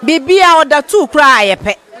me bibia oda 2 kura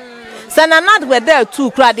ayepe se nana de da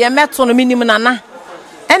 2 kura de meto no minim nana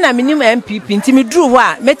ena minim NPP nti me dru ho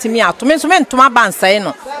a metimi ato me so me ntoma bansai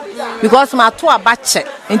no because ma to abache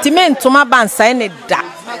nti me ntoma bansai ne da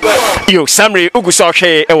yo samre uguso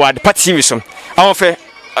hwe e wa Adepa TV so awon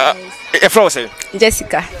e froze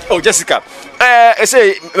Jessica Jessica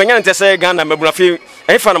say menya nte say Ghana mabuna fi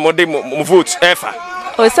e fa na mo de mo vote e fa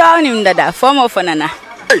o sa onim dada form of nana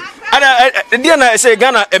ada dia na say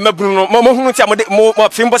Ghana mabunu mo hunu ti amode mo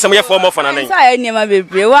fi mbo sam ye form of nana sa ya niam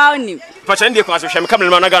bebre wa onim pa cha ndie kwa so hwe me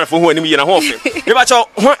kamle na Ghana fo hu anim yi na ho fe me ba cha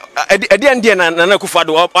dia na Akufo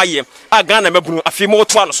Addo aye a Ghana mabunu afi mo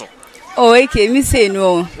to ano so Oh, okay, me say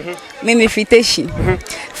no. Me fitation.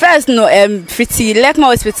 First no fiti Lekma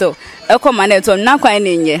Hospital. Eko mane to na kwa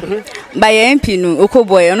nenye. By MP no oko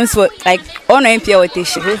boy ono so like on MP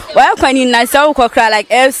rotation. Why kwa ni na sa ukokra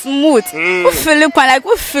like smooth. U feel kwa like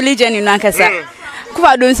u feel genu na kasa.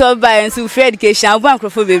 Kufa don so buy and so free education abu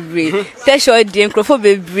Akufo bebre. Tesho di Akufo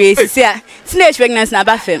bebre sia. Teenage pregnancy na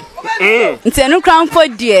ba fem. Nti no crown for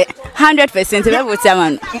die 100% be vote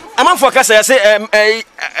am. Am for kasa ya say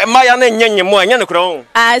maya na nyenye mo anya ne kro.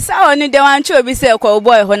 Ah sa oni de wan cho bi say ko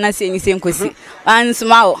boy ho na say ni sem kosi. An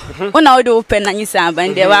small. Una wo do open na nyisa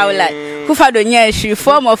ban de wa like. Kufa do nya hwi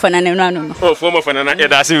form of na ne no. Oh form of na e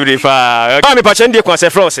da se we fa. Ba me pa chen de kon se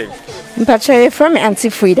fro say. Mpache from Auntie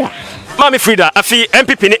Frida. Mami Frida, afi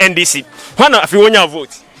NPP ni NDC. Hwana afi wonya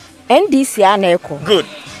vote. NDC aneko. Good.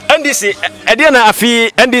 NDC ede na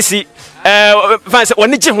afi NDC fanse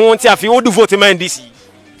woni je ho nti afi wo do vote ma NDC.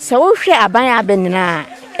 Se wo hwe aban abenna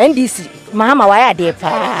NDC Mahama wa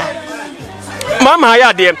Adepa. Mahama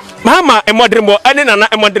ya de. Mahama emodrenbo ene nana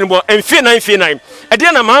emodrenbo emfie na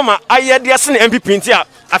ede na Mahama ayede ase na NPP nti a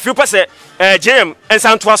afi pese JM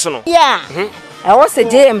ensanto aso no. Yeah. I was a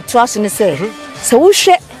JM to aso ne say. Se wo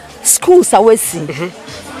hwe schools awasi.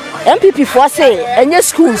 NPP for say any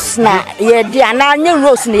schools na ye di ana nye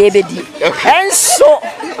roads na ye bedi.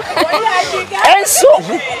 Enso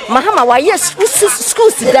Mahama wa yes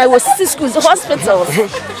schools there was schools hospitals.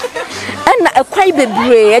 And akwai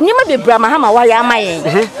bebre anyima bebra Mahama wa ya amayen.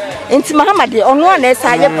 Enti Mahama de ono na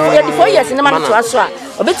esa ye 4 years na ma to aso a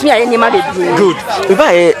obetumi aye anyima bebre. Good.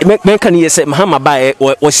 Ba men kan ye say Mahama ba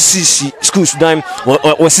wasisi schools dan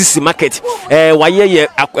wasisi market wa ye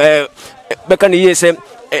bekan ye say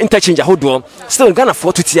interchange ahodo still Ghana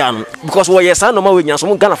for to tiano because we yes no ma we nya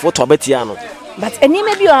so Ghana for to abetiano but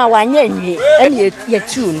anyima bi o wanya nwi ene ye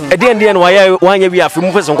tu no e de no wanya wi afi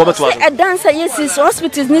mu person ko beto aso e dancer yes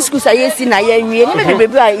hospitals ni schools yes na ye nwi ene be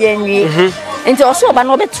bebre a ye nwi enti oso oba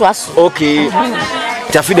no beto aso okay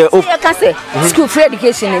Jafide o ka say school free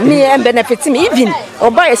education me benefit me even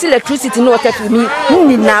oba yes electricity no water for me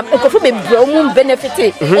ni na Akufo bebre o mu benefit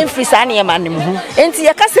en free sa na ye man mu enti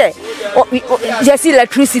ye ka say yes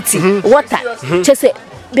electricity water chese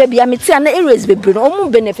baby amiti na areas bebre no mu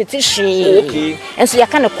benefit she okay enso ya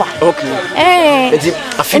kan kwa okay enti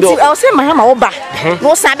I say Mahama oba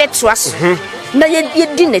no sa beto aso na ye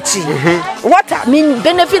di nachi water mean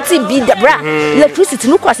benefit be the bra electricity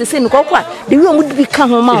no kwa sese no kwa the way omu bi ka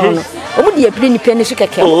ho ma ho no omu de apre ni pene shi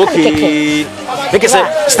keke okay make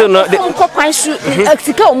say still no the ko kwan su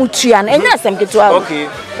sika omu tua na enya asem keto a okay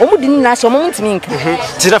omu di na so omu ntimi nka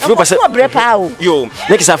tira fu pa se yo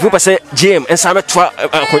make say fu pa se jam en sa beto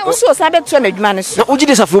so sa beto na adwuma ne so na oji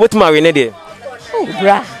de sa fu beto we ne de oh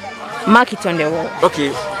bra market on the wall okay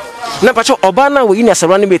na pacho obana we ina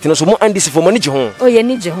surrounding mate no so mo NDC for money je ho oh ye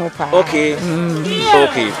ni je ho pa okay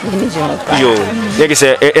okay ni je ho pa yo yeke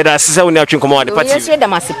say e da sisa we na atwen komo ade party yes we da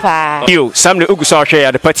masipa yo samle ugusa o hwe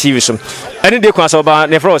ade party so ene de kwa so oba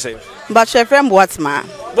ne fro say but your friend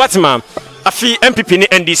whatma afi NPP ni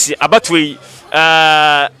NDC abatwe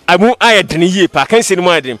amu ayedene yie pa kan se ni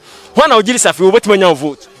mo adem ho na ogiri safi wo betima nya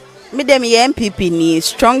vote me dem ye NPP ni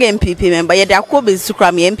strong NPP member ye da ko be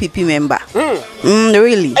sukra me NPP member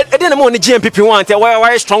really e dey na mo ni NPP want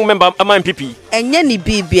why strong member am NPP enye ni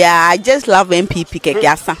bibia I just love NPP keke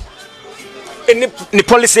asa ni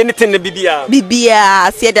policy anything na bibia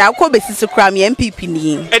se da ko be sukra me NPP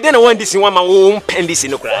ni e dey na one this one ma wo NDC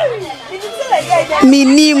no kra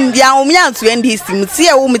minim dia omianto NDC muti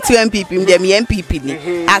e wo muti NPP mde me NPP ni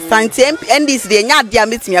asante NDC de nya dia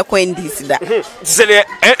metimi akọ NDC da se le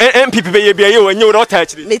NPP be ye bia ye wanye wo ta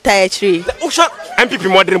achiri le ta achiri o sha NPP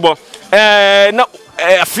modern bo na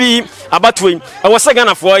afi abatwe e wo se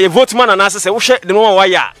Ghana for ye vote man na se wo hwe de no wa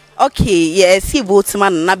ya okay yes he vote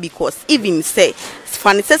man na because even say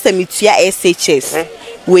fani se metua SHS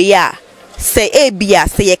we ya say ebia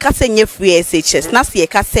say ye ka se nye free SHS na se ye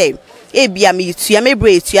ka say ebia me tua me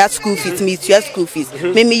bre tua school fees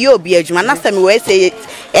me yo obi adwuma na se me we say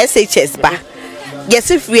SHS ba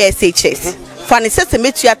yes free SHS fani se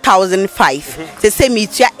me tua 1005 say me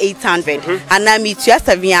tua 800 and na me tua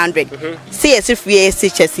 700 say yes free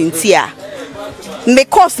SHS intia me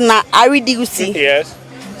cost na I reduce yes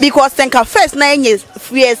because think first na any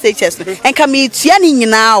free SHS and can me tua ni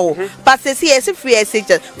nyina o but say yes free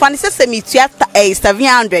SHS fani se me tua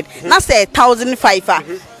 700 na say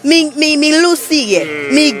 1005 me Lucy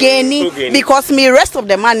me gain because me rest of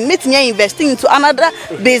the money me investing into another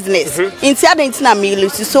business into other na me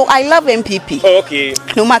Lucy so I love NPP okay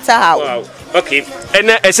no matter how wow okay and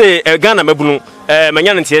I say Ghana mebunu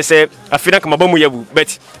manya ntie say afina kama ba mu yabu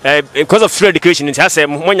but because of free education ntie say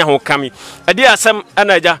monya ho kami ade asem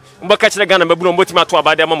anaja mbaka kire Ghana mabuno mbotima to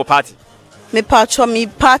abade ma mo party me pacho me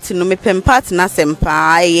party no me pem party na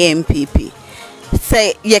sempa NPP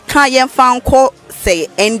say ye kan ye fanko say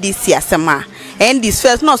NDC asema NDC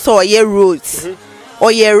first no so ye roads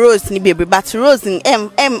or ye roads ni baby but roads in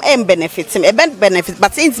m benefits him benefit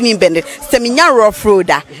but it mean benefit seminya rough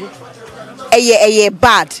roader a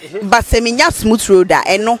bad but seminya smooth roader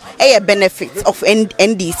and no a benefit of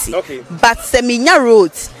NDC but seminya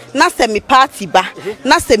roads na semi party ba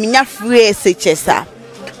na seminya free SHS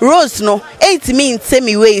roads no ain't mean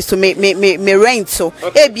semi way so me rent so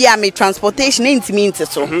e bia me transportation ain't mean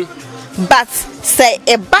so but say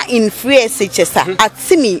a ba in free SHS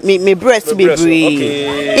at me breast be brave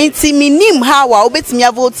ain't me nim how I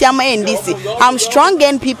obetimi vote am NDC I'm strong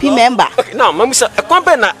NPP member now mamisa e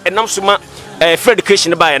kwambe na enam suma free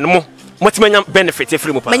education ba en mo motimanya benefit e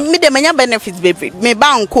free mo pa me de manya benefits be me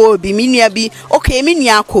ba nko bi me nua bi okay me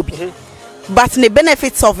nua ko bi but the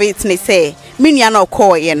benefits of it ne say me nua na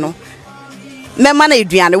ko ye no me man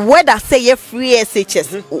aduane whether say ye free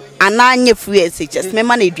SHS ananye free SHS me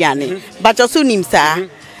man aduane but also nim sa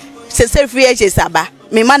say free SHS aba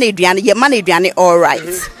me man aduane ye man aduane all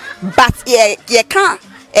right but ye can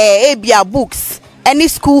bia books any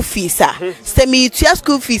school fees say me tua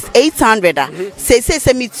school fees 800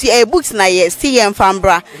 say me tua books na ye CM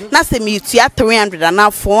fambra na say me tua 300 and now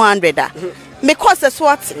 400 me cause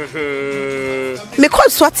what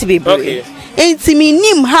baby enti me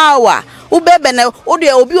nim how ubebe na ode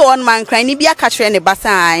obi on man kran ni bia ka kire ne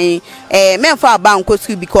basan memfa aba nko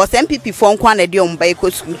school because NPP for nko na de omba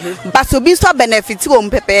eko school but obi so benefit o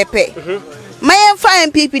mpepepe memfa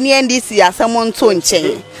NPP ni NDC asamo nto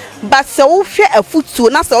nchen but se wo hwe afutuo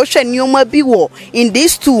na se wo hwe nioma bi wo in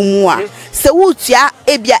these two mu a se wo tua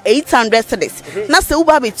ebia 800 cedis na se wo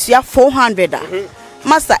ba betua 400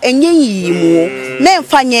 masa enye yi mu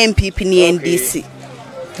memfa nya NPP ni NDC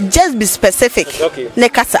just be specific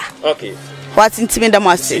nekasa okay what intimate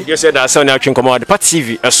them say you said that sound atwin komo Adepa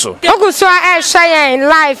TV eso oguso share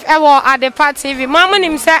live e wo Adepa TV mama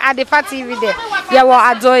nim say Adepa TV there ye wo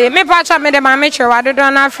Addo me pa cha me de ma me chwe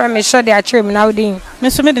Addo na from me show de atwem na wodin me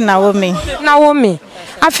so me de Naomi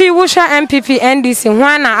afi wo sha NPP NDC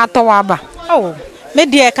hwana atowa aba oh me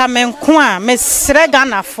de ka me nko a me sre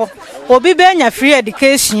Ghana fo obi be nya free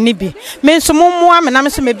education ni bi me nso mo me na me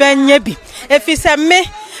so me be nya bi efi se me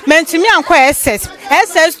mentimi anko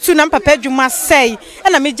SS2 na papa dwuma sei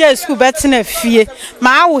na me je school betina fie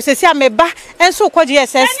ma awo sesi ameba enso kwaje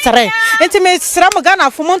SS3 enti me sra mo Ghana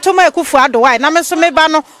fo monto ma Akufo Addo why na me so me ba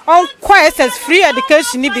no onko SS free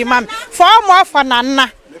education ni bi ma for more for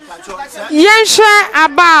nana yenhwe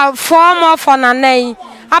about for more for nana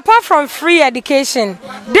apart from free education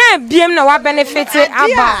then biem na wa benefit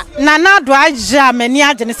about nana do aja mani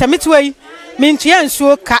age ne se metwei mentua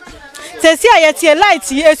nsuo ka sesi ayeti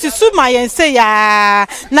light esisu ma yense ya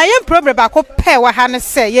na yen problem ba ko pe wa ha ne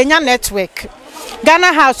se yenya network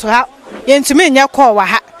Ghana house ha yentumi nya call wa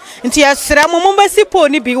ha nti yesra mo mbasi po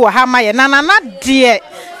ni bi wa ha ma ye na de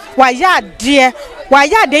wa ya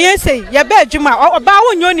de yense ye ba adwuma oba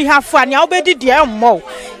wonyo ni ha fo ania obedi de emmo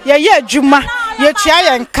ye adwuma ye tua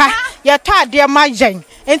ye nka ye ta de ma yen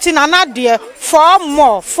enti nana de 4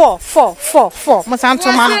 more 4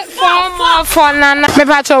 musanto man 4 more for nana me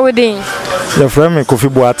ba cho within the friend me Kofi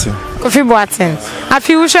Boatin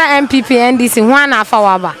afi wo sha NPP NDC hwana afa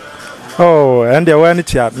waba oh and the one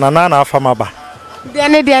tia nana na afa maba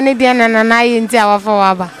de nana yenti afa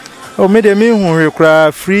waba oh me de me hu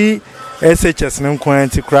kra free SHS ne nko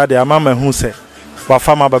anti kra de amama hu se wa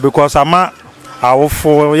fa maba because ama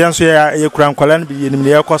awofo yenso ye kra nkwala ne bi yenim ne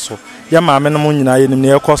yekoso ya maame no mo nyina yenim ne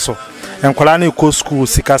yekoso enkwala ne ko school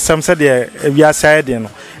sikasem se de wiase ayede no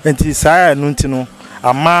enti saa no nti no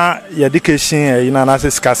ama education ina na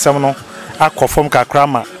se sikasem no akofom kakra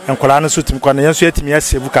ma enkwala ne so tim kwa ne yenso yetimi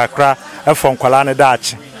asebu kakra efo nkwala ne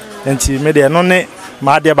daachi enti me de no ne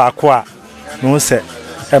ma de ba ko a no se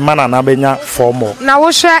emana na benya formal na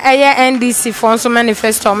wo sha eye NDC for so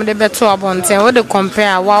manifesto mo de beto abonten wo de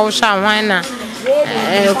compare wa wo sha hwan na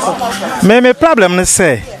me problem ne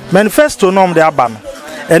say manifesto no de aba no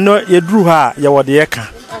eno yedru ha ye wode yeka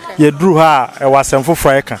yedru ha e wasem fofo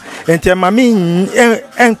yeka enti ma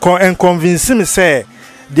me convince me say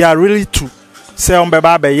they are really true say on be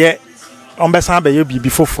ba be ye on be san be ye bibi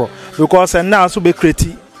fofo because now so be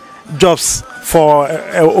create jobs for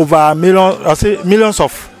over millions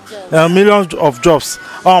of jobs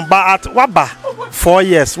but at waba 4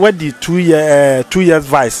 years where the 2 years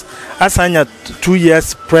vice asanya 2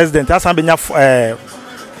 years president asambenya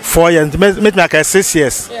 4 years, make me 6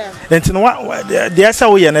 years. And you know what? The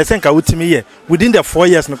SAO and I think I would me within the 4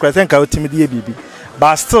 years, no, I think I would me the baby.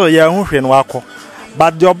 But still, yeah, who in wako.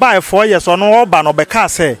 But your buy 4 years or no, ban or beca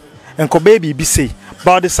say, and ko baby be say.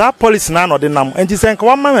 But it's our policy now or the num. And you think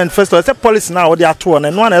 1 moment first, I said policy now or the 2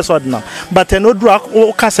 and one else or now. But no drug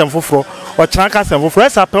or cast and for or chankas and for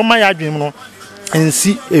fresh up on my dream and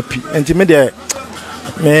see AP and to me there.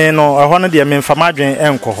 Me no, I want to mean for my dream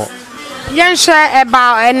alcohol. Yen share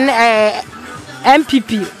about an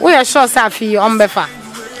NPP. We are sure Safi on befa.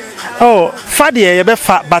 Oh, Fadia, you be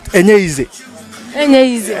fat, but any easy.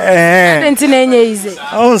 Any easy. Any easy.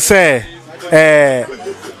 Oh, say,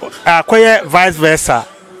 acquire vice versa.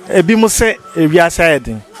 A bimose, we are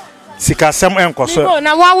saying. Sika some encoso.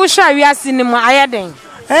 Now, what we shall we are seeing him ironing?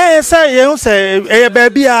 Say, you say, a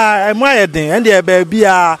baby, a myading, and the baby,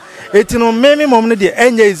 it's no many moment, the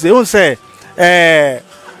any easy. You say, a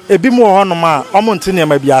bit more on my Omontinia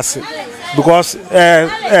may be asked. Because,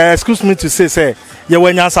 excuse me to say, you were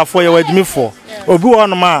answer for your me for. Obu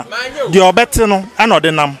on ma, the obetino, and or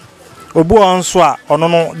the nam. Obu on swa, or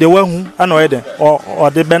no, the one who annoyed or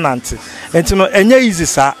the benanti. And to know any easy,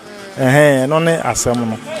 sir, and only a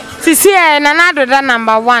sermon. Sisi and another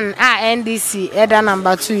number 1, NDC, Eda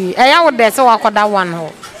number 2. I would there so I could that one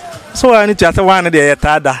hole. So I need to have one of the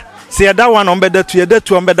Tada. See that one on better 2, the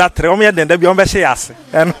 2 on better 3, then they be on Beshias.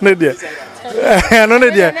 And no dear. I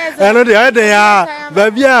know the idea,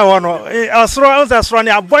 baby. I want to run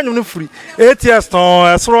a bunch free. 8 years to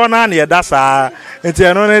a swan on that's no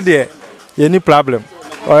idea. Any problem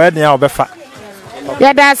or any other fat.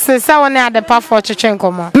 Yeah, that's someone at the path for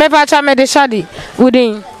Chichenko. Maybe I try the shady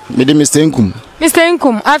within Mr. Inkum. Mr.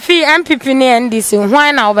 Inkum, I feel MPP near NDC.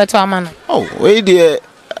 Why now better a man? Oh, wait, dear.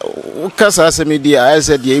 Because I said, I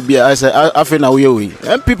said, I said, I feel now we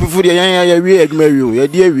and people for the young, we admire you,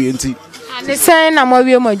 dear, we ain't. The same, I'm a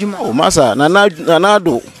real Majuma. Oh, Massa,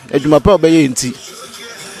 Nanado, Eduma by ain't.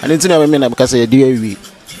 And it's never mean because I dear we.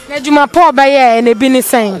 Eduma poor by and a been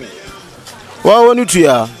saying. Well, when you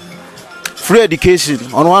free education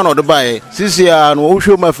on one of the buy, this year and we'll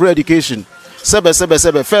show my free education.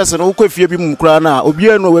 Sebe, first and okay, if you be Mukrana,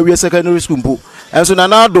 Obiano, where we are secondary school. And so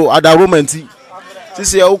Nanado at the romantic.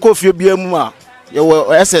 This year, Oko, if you be a mama, you were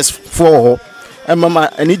SS4 and Mamma,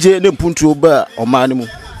 and EJ, no punto bear or manimu.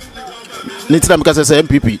 Nitram because I say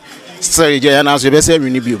MPP. Sorry, Jay, and as you best say,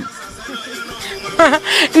 Renibium.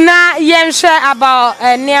 Now, yen share about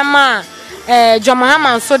Nema,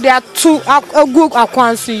 Mahama, so there are 2 good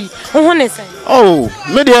acquaintances. Oh,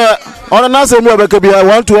 media on an answer, I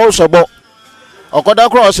want to also about. Or could I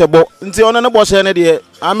cross a boat until on a boss any day?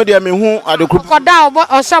 I made me who are the group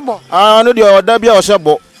or Sabo. I know your W or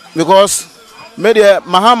Sabo because media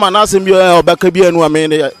Mahama Nasim or Bakabi and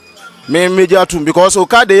Wamania. Me media too because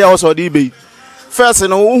Okade also DB. First,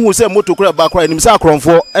 and who said Moto crab back right himself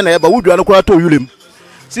for and I would you cry to Ulim.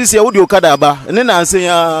 Since you would your Kadaba, and then I say,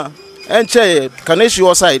 and chair, can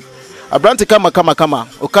issue side. A brandy kama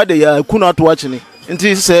Okade, could not watch any. And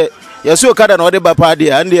he said, yes, you can't order by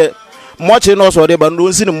party and the watching also the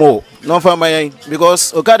bandun see more. No for my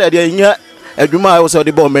because Okada, the a Duma also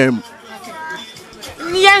the bomb.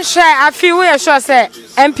 Yes, I feel we are sure, say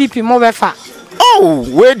MPP more far. Oh,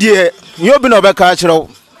 where dear, you've been over cultural.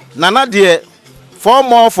 Nana dear, 4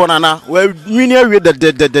 more for Nana. Well, you near with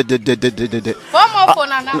the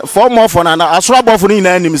 4 more for Nana. A swab of in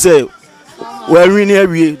him say, well, we near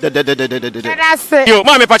we the you,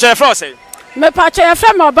 Mammy Pacha Frost. Me Pacha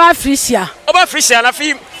from about Frisia. About Frisia, and a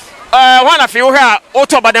fee. One of you here,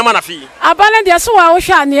 Otto Badamana fee. Abandon the so I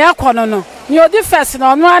shall near Conono. You're the first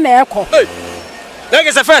on one echo. That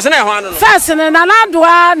is the first one. First and another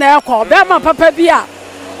one echo. Bema Papa Bia.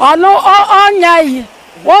 Or no, or yai.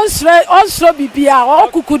 Also be Bia, or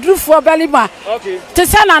could do for Belima. Okay.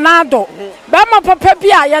 Tesana Nado. Bema Papa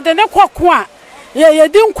Bia, ya the Nequa. Ye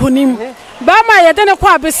didn't kunim. Bama, ya didn't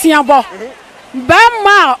quite be Siabo.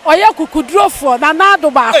 Bama, or ya could draw for Nanado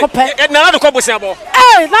by Nanado Cobosabo.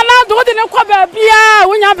 Eh, Nanado didn't cover Bia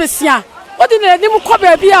when you have a sia. What did they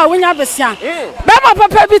cover Bia when you have a sia? Bama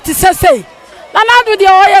Papa Biti say. Nanado the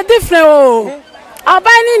oil different.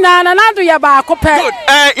 Abani Nanado Yaba Cope.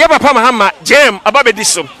 Yaba Mahama, Jam, Ababe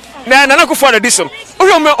Disum. Nanako for the Disum.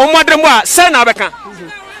 Oh, Madame, send Abeka.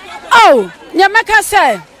 Oh, Yamaka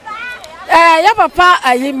say. Ya papa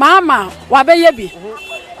ayi mama wabe yebi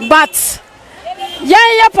but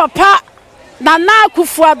ya papa na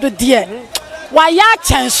Akufo Addo die wa ya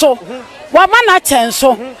chenso wa mana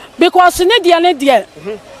chenso because ne die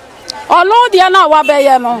olo die na wabe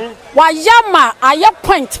ye no wa ya ma aye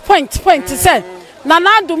point say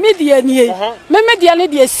Nanado media ni me media ne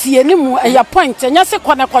de sie ni mu e point enya se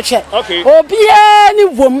kone koche obi ni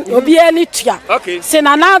wom obi ni tua se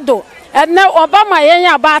nanado na Obama yen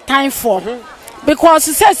aba time for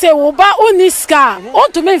because say oba uniska o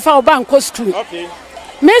to me fa oba nko school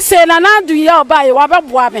me say nanado ye oba ye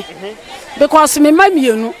wabeboa me because me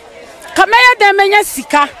mamienu kamaya dem enya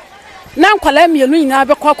sika na nkwala mienu nyina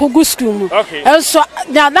be kwa kogu school mu enso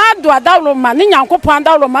nanado adawlo ma ne nyankopon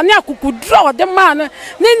adawlo ma ne akukudro ode ma ne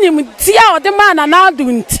nim tia ode ma nanado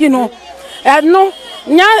nti no eno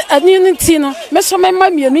nya ani nti no me so me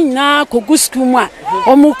mamienu nyina kogu school mu a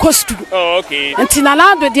omu ko school nti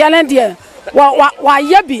nanado de ale de wa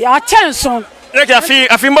yebi a chenso like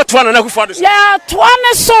afi motwa na Akufo Addo ya toa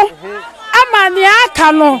ne so amani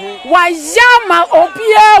aka no wa yama obi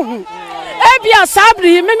ehu ebia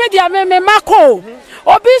sabri media me mako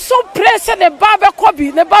obi so press the babe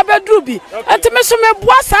kobi ne babe drubi enti me so me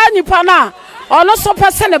boa sa nipa na ono so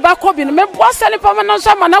pese ne ba kobi me boa sa nipa me no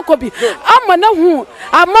so mana kobi amana hu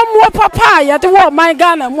amamu papa ya de wo man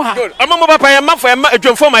Ghana mu ha amamu papa ya mafo ya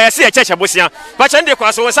adwomfo ma ya se ya cheche bosia ba cha ndie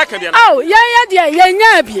kwa so won saka bia oh ya de ya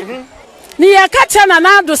nya bi ni ya ka cha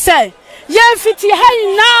na Addo say ya fiti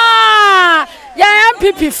hai na ya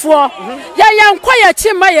NPP for ya nkwa ya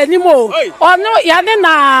chima ya nimo ono ya ne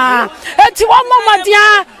na enti wo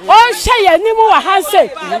momadia o hye ya nimo wa hanse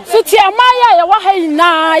fiti amaya ya wa hai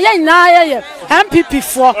na ya NPP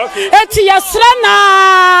for enti ya sra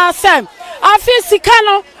na sem afi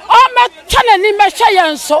sikano o me tane ni me hye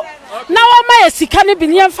ya nso na wa ma ya sikane bi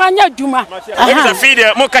ne mfa nya duma aha feed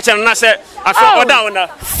mo ka cha na se afi oda ona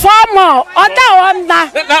formal oda ona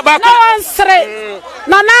na wansre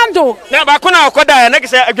nanando na ba ko na akoda ya na ke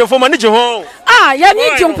se adwofo ma ne je ho ya ni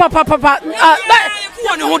je papa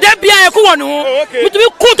woni ho da bia ya ko woni ho mitumi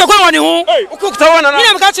kunto kwa woni ho ukukuta wona na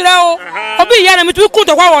mina mka kire o obi ya na mitumi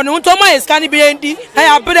kunto kwa woni ho to ma eskani bi ndi na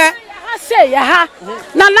ya bere ha say ya ha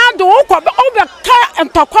nanando wo be ka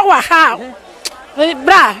ntokwa wa ha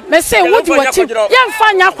bra me say would you what ye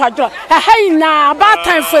mfanya kwadro ehai na about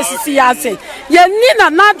time for sisi ya say ye ni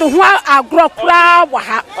nanado ho agro kra wa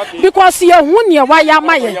ha because ye hu ne wa ya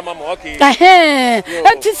ma ye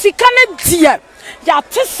enti sika ne dia ya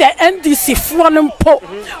tse NDC fo no mpo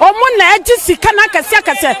omo na agi sika na kase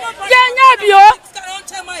ye nya bi o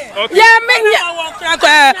ye menya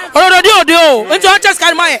odio enti o check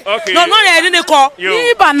scan my no na ni ko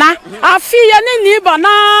ni bana afi ye ni bana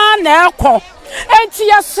na ekọ enti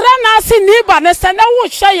yesra na ase ni ba ne se na wo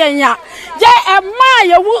hwe yenya ye ema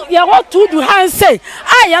ye wo tudu hanse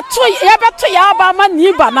ya beto ya ba ma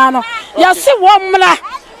ni ba na no ya se wo mra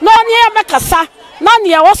no ne ya mekasa na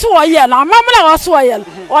ne wo so wo ye na mamra wo so wo ye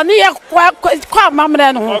oni ye kwa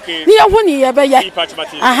mamra no ni ye hu ni ye be ye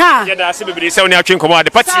aha ye da se bebere se oni atwen komo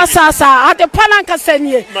Adepa sa Adepa na nkasa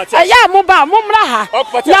nie ya mo ba mo mra ha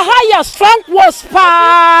ya ha ye strong was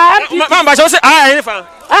pa mamba so se fa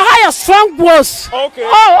I hire strong boss. Okay.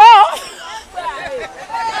 Oh.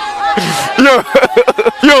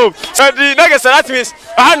 Yo. So the next that means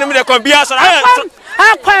I had me come bia so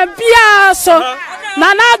I can bia so.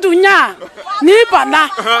 Nanado nya ni bana.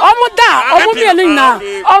 Omuda, omumienu na.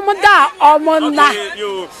 Omuna.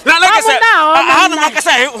 Na like I said, I had like I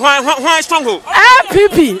say why strong ho.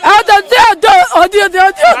 NPP. Odio.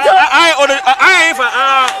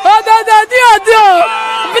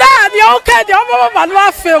 Bra, the okay, the omo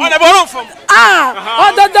ma film.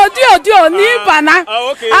 Odio ni bana.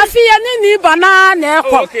 Afia ni bana na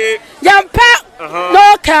ekọ. Yampa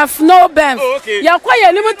no calf no benf. Yakwa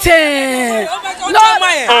ye ni mute.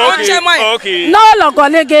 No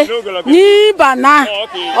logolege ni bana.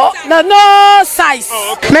 No size.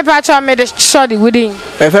 Me pacha me the short within.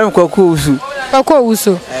 FM Koko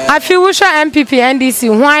Usu. I feel we show NPP NDC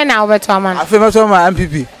why now we to man. I feel me to my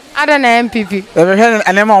MPP. Ada na MPP. E be hwe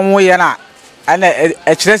anema omo ye na ana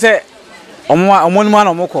e kire se omo ni ma na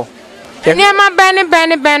omo ko. Nema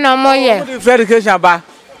ben omo ye. Free education ba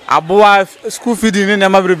aboa school feeding ni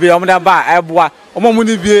nema brebe omo da ba eboa omo mu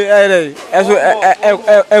ni bie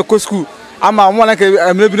ko school ama omo na ka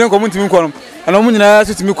emre bi nko mutimi nko no ana omo nyina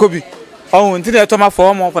sitimi ko bi ohun nti na etoma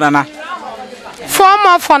for omo for na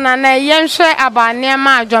for na yenhwe aba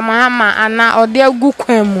nema adwo Mahama ana ode agu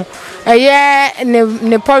kwan mu eye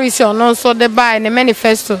ne policy ono so de buy ne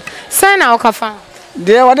manifesto say na okafa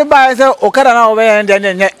de wode buy say okada na obe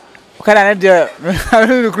de nye okada na de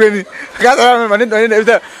kureni okada na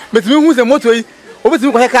de betimi hu se moto yi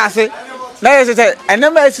obetimi ko ka ase na ye say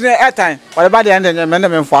enema esine airtime wode buy de nye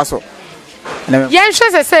me mfo aso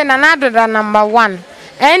yenhwe say na Addo da number 1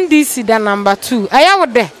 NDC da number 2 aya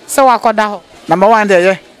wode say wakoda ho number 1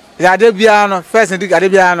 there ya Adebia no first ndi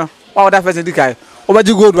Adebia no wa oda first ndi kai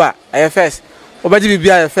obaji gold wa first obedi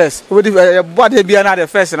bibia first obedi body bia na the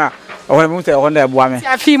first na o me mute o na eboa me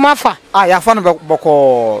afi mafa ya fa no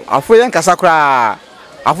boko afo yen kasa kra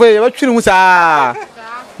afo ye batwiri mu saa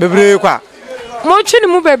bebre kwa mo twiri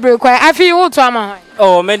mu bebre kwa afi wo to ama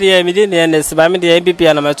oh me de NS ba me de NPP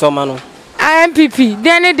na me to ma no NPP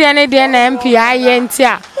de na MP aye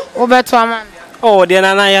ntia wo beto ama oh de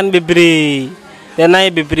na yan bebre de na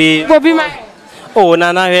bebre bobi ma oh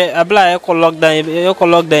na he abla e ko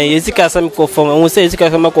lockdown yesika sam ko form won say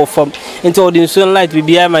yesika sam ko form into the sunlight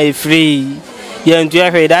bibia my free ye ntu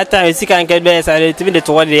ahwe that time yesika nke be sa le timi de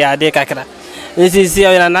to de ade kakra nsi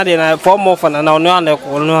na de na form of na no na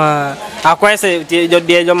ko no akwese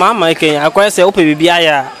de Mahama ken akwese ope bibia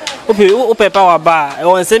ya ope power ba e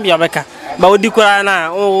won sem bia beka ba odi kura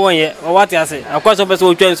na won ye what you say akwese ope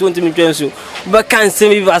so twensu ntimi twensu be kan sem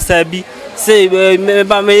bi asabi say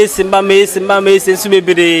ba me su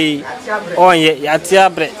bebere onye yatia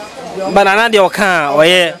bre banana de oka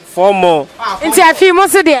oye formo nti afi mo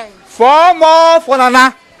se de formo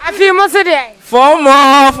fonana afi mo se de formo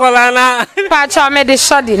fonana pa cha me de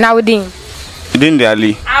shodi na wodin din de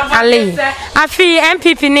ali afi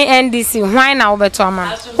NPP ni NDC why na obeto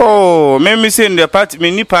ama oh me say in the party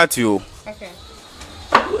me ni party o okay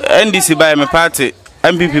NDC by me party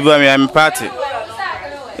NPP by me party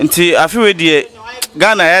nti afiwe die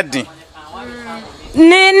Ghana yadin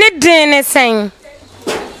ni din ne sen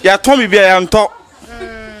ya to mi bia ya nto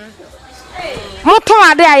moto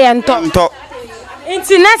ade ayento nto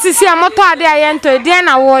nti na sisi a moto ade ayento den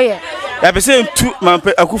na wo ye ya be say tu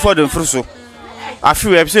mampe Akufo de mfruso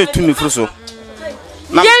afiwe ya be say tu ni mfruso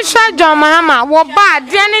yen sha John Mahama wo ba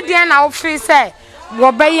den na wo free say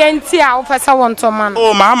wo be yenti a wo pesa wonto man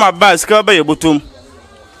oh Mahama ba ska ba ye botom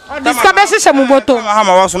diska be sese mu botom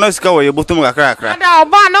Mahama waso na ska wo ye botom kakra ada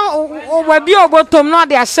oba no wabi obotom no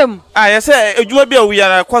de ahyem ye say ejuma bi a wi ya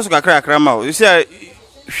na kwaso kakra ma o say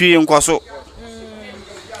hwi nkwaso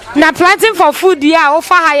na planting for food ya o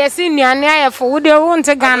fa ha ye si nuane ayefo wo de wo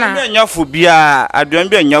nte Ghana na nyafo bia aduan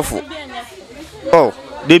bia nyafo oh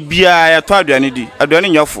de bia ya to aduan di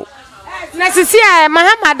aduan nyafo na sisi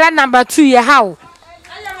Mahama da number 2 ye how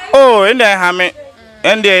oh ende ha me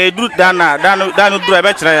ende edu danu dru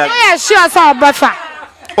ebe kire ya ya sure say obefa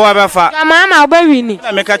obefa Mahama obewini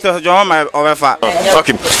na me ka tell John Mahama obefa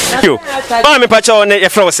okay yo ba me pacha one ye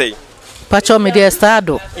frɛ say pacha me de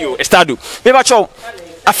estado yo estado me pacha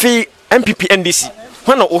afi NPP NDC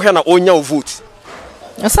wana o hwe na onya o vote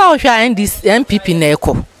asa o hwa NDC NPP na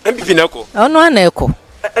eko ono na eko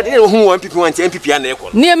ade no hu NPP wanti NPP na eko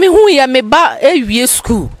ne me hu ya me ba ewie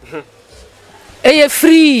school eye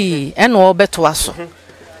free eno obeto aso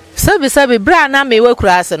sabe bra na me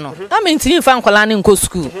wakura ase no na me ntimi fa nkola ne nko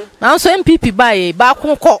school na so NPP ba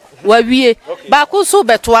konko wawie ba ko so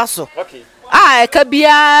beto aso ah eka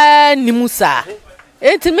bia nimusa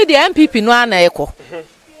ntimi de NPP no ana eko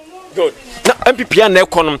good na NPP na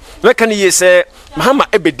eko no we kan ye say Mahama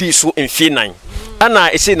ebedi so mfie nan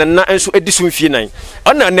ana ese na enso edi so mfie nan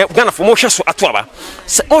ana Ghana fo mo hwe so ato aba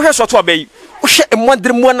mo hwe so ato aba yi wo hwe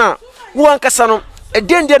emodre mu na wo ankasa no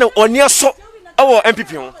edende na oni aso awo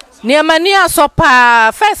NPP ho ne mani aso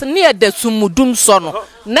pa first ne edasum dum so no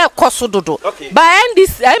na ekoso dodo ba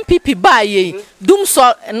NDC NPP ba ye dum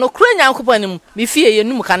so no kura nyankopɔ nim me fie ye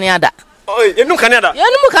num kane ada yenum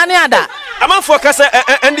Canada amanfo kasa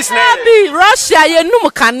NDC na bi Russia yenum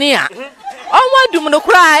kanea onwa dum no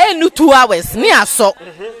kura enu 2 hours ni aso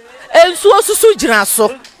ensu osusu gina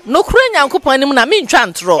so no kura nyankopon nim na me ntwa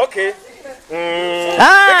ntro okay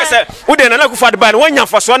kasa ude na Akufo Addo wanya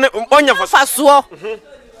faso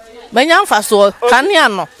Manya faso kanea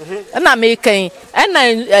no na me kan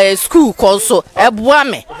na school koso eboa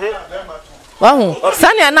me wahu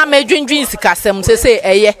sane na me dwendwen sikasem sese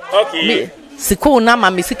eye siku na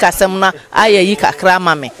ma me sikasem na ayeyi kakra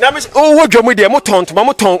ma me na me wo dwamu de moton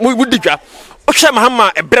mudidwa o hwe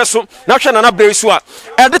Mahama ebre so na hwe na bre so a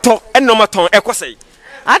edeto enomaton ekosei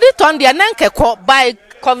adeton de na nkekọ by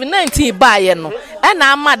COVID-19 baye no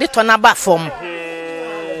na ama adeton na ba fom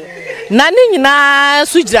na ni nyina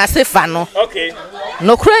sugira sefa no okay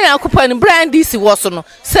no kura yakopani brand DC wo so no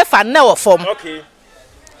sefa na wo fom okay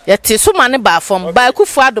yete so mane ba fom ba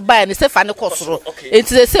Akufo Addo ba ne sefa ne kosoro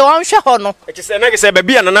enti se won hwe ho no eti se na ke se ba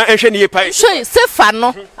bia na ehwe ne yepa sefa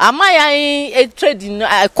no ama yan trading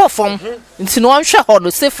kofom enti no won hwe ho no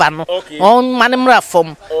sefa no on mane mra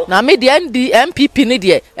fom na me de NPP ne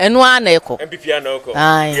de eno ana eko NPP ana eko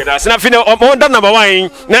yeah na fine on da number 1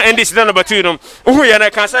 na NDC da number 2 no hu ya na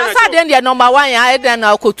kan sa na de number 1 ya eda na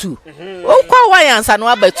akotu o kwa 1 ansa no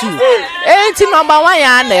aba 2 enti number 1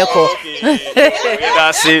 ya ana eko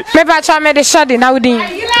say me ba cha me de shade na wudin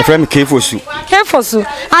e frame kefosu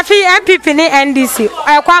afi NPP ni NDC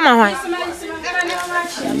e kwa ma hwan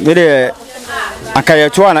me de akaye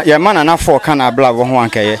to ana ye mana na for kana bla wo ho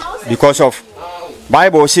ankaye because of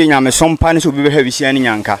Bible say nyame sompa ne so bi be ha bisia ni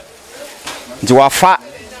nyanka nti wafa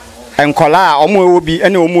enkola omo obi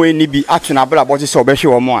ene omo eni bi atu na bla boti se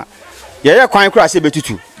obehwe omo a ye kwan kura se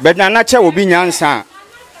betutu but na che obi nyansa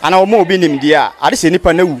ana omo obi nimdi a ade se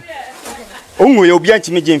nipa na wu onwo ye obi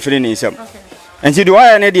antimi je mfiri ne nsam nti do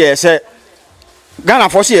ya ne de se Ghana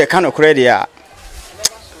for se ye ka no kure de a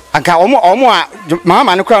anka omo a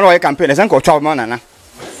Mahama ne kura no ye campaign se nka otwa omo nana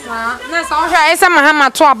na sa ohwa ese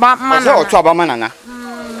Mahama to aba mana se otwa aba mana na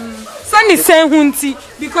Sani say hunti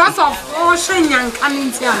because of ocean yanka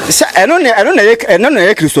mintia. Eno na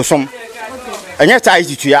ye Kristosom. Enye tai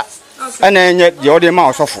tutua. Ena enye de ode ma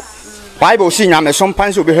osofo. Bible si nyame som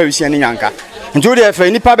pan se obe ha wisi ani nyanka. Nti ode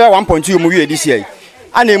efe nipa be 1.2 mu wi edisi ai.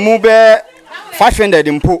 Ana mu be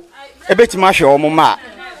 500 mpo ebetima hwe omo ma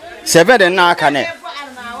 7 na aka ne.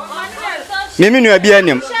 Me nua bi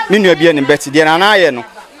anim bet de na na ye no.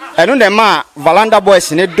 Eno de ma Valanda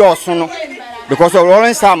boys ne dɔɔso no. Because of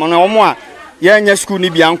Rolling Star no omo a ye nya school ni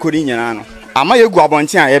bia nkori nyina no ama ye gu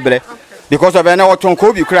abonten a ye bre because of ene otonko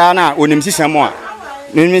obi kura na onim sisem a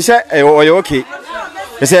nim se oye okay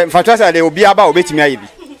se fatwa de obi aba obetimi aye bi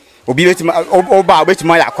obi betimi oba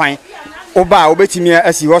obetimi ya kwan oba obetimi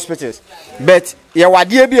asi hospitals but ye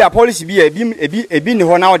wade bi a policy bi ebi ni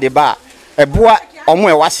ho na ode ba eboa omo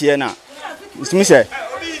e wase na ntimi se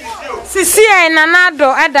CCI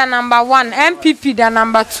Nanado Ada number 1, NPP da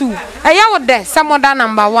number 2. Aya wo de samoda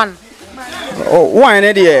number 1. Oh, one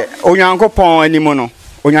ne de onyankopon animo no.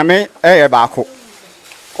 Onyame eye baako.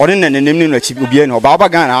 Ode ne nenem ni no achi obi ne oba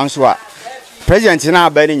Ghana anso a. President na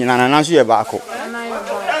aba ni nyina na nso ye baako.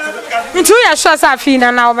 Ntu ya sure sa fi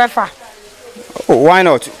na obefa. Oh, why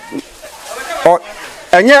not? Oh,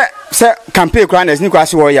 enye se campaign kra na ni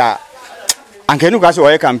kwase wo ya. Anke ni kwase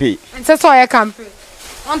wo ye campaign. Nse so ye campaign.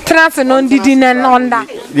 On transfer non didi na onda.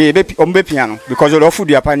 Be ombe piano because of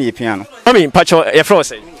food ya pani piano. I mean pacho your friend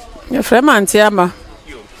say. Your friend Antiama.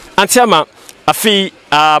 Antiama afi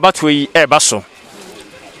abatwe e baso.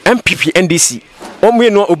 NPP NDC. Omo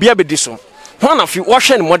no obi abediso. Ho na fi wo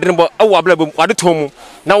hwe ne modern bo awo ablabam wade to mu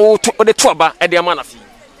na wo de to aba e de ama na fi.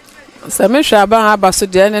 Se me hwe aba abaso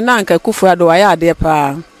de ne na nka Akufo Addo wa ya de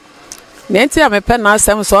pa. Ne ntia me pe na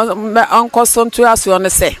asem so onko so ntu aso ne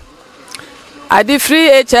se. Adi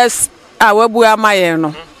free HS awabu amaye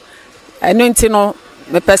no eno nti no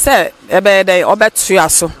me pese ebe dey obetu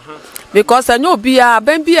aso because anyo bia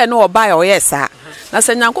ban bia no oba ya oyesa na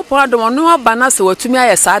se Nyankopon adom no oba na se watumi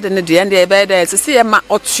ayesa de ne de ebe dey se ye ma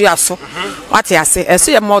otu aso wate ase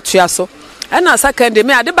ese ye ma otu aso ena second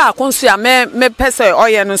me ade ba konso ya me pese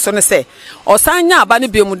oye no so ne se osanya aba ne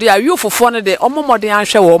biemude a yufofo ne de omomode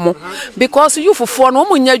anhwe wo mo because yufofo no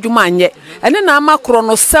omunya adwuma anye ene na amakro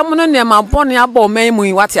no sem no ne ma bone aba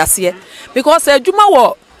omamu wate ase because adwuma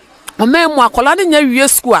wo omamu akola ne nya wie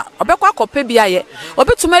school a obekwa akope bia ye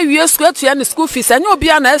obetuma wie school atua ne school fees anya obi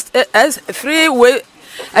na free way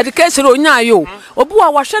education onya ayo obu a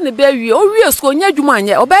wahwe ne ba wie o wie school onya adwuma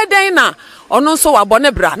anye obeden na ono so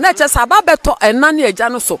wabone bra na eche sa ba beto ena ne eja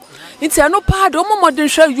no so nti eno pa de omomodin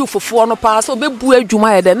hwe yufofo no pa so bebu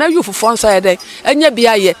adwuma ye de na yufofo nso ye de enya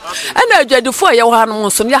bia ye ena adwadifo ye wo hanom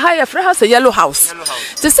nso ya ha ye frɛ ha se yellow house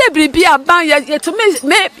se se bribi aban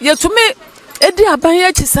yetumi edi aban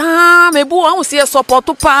ye chisa mebu ahụ si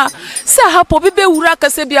support pa se ha po bibe wura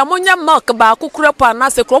kase bia monya milk ba akukure pa na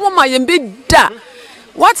se kro mama ye mbi da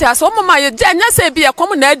what ya so mama ye anya se bia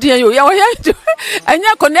kom na adian yo ya wo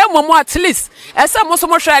anya ko na momo at least ese mo so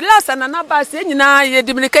mo hwa last na ba se nyina ye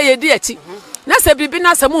dimrika ye di achi na se bibi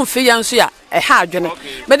na se mo mfe ya nso ya ha adwene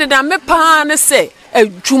me de da me pa ne se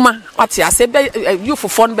adwuma what ya se be you for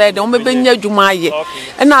fun be de mo be nya adwuma ye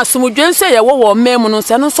na asomdwen se ye wo mem no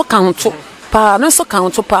se no so kanto pa no so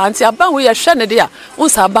kanto pa anti aban we ye hwe ne de a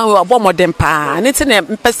unsa aban we abomodem pa ne ti ne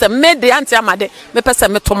mpese me de anti amade me pese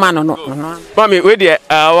me to ma no no mami we de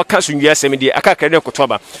waka sungia sem de aka kare ne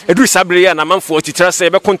kotoba eduru sabre ya na manfo titira se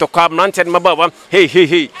be kontokwa mante ne mababa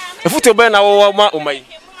hey efuto be na wo ma omai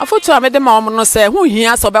afoto amede ma omo no se hu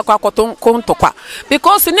hia so be kwa kontokwa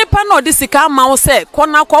because nipa no de sika ma wo se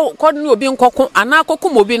kona ko ni obi nkoko ana akoko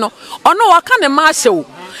mobi no ono waka ne ma hyew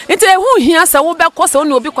nti ehu hia se wo be ko se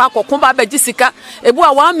oni obi kwa akoko ba ba gisika ebu a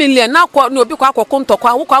 1 million na ko ni obi kwa akoko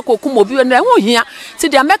ntokwa wo kwa akokum obi na ehu hia ti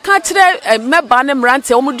dia meka kire meba ne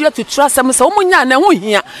mrante wo mudua tutura sem se wo munya na ehu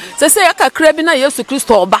hia se ya kakra bi na Yesu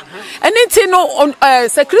Kristo oba eni nti no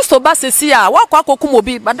se Kristo ba se si a wo kwa akokum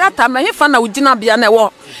obi badata na hefa na ugina bia na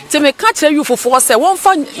wo ti meka kire yufofo se wo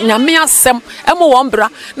mfa nyame asem emo wo mbra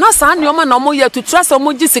na saa ne oma na mo ye tutura se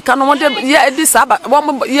mo gisika no mo de ye edi saba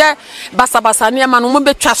wo ye basabasa ne ma no mo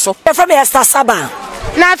betwa so from Esther Saba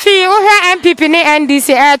na fi wo hwe NPP ni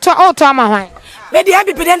NDC to auto amahwan me di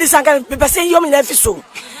NPP ni NDC kan pe person yom na fi so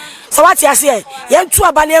what you say yen tu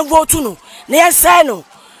aba na vote no na yen say no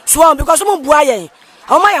so because mo bua yen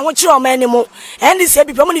o ma yen ho kire o ma ni mo NDC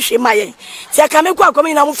bi pe mo ni hwe ma yen ti aka me kwa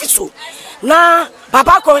komi na mo fi so na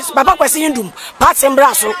papa kwesi ndum party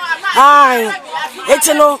mbra so ai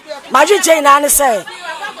eti no maji je na ne say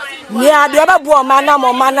ni ade ba bu o ma na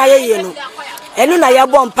mo ma na ye no enu na ye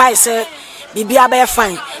bo mpai se bibia be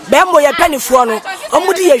fine be mo ye panifuo no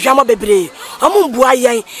omudi ye hwamo bebre omumbua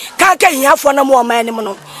yen kaka hiafo na mo o ma ni mo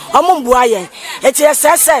no omumbua yen eti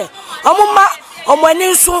sese omuma omani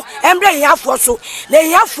nso embre hiafo so na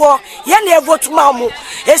hiafo ye na vote ma mo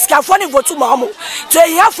eskafo ni vote ma mo to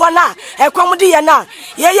hiafo na ekwamudi ye na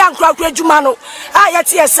ye ya nkrakra adwuma no a ye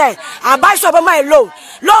tie se abai so be my low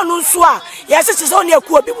no nso a ye se se oni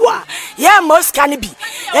eku obi bo a ye moska ni bi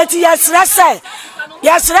eti ye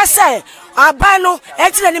srese abano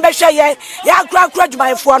etire ni be hwe ye ya kura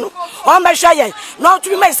djumayefo no o me hwe ye no to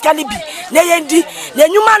be my skani bi na yendi na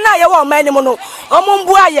nyuma na ye wo man ni mo no o mo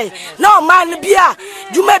mbu aye na o man bi a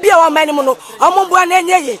djuma bi a wo man ni mo no o mo mbu na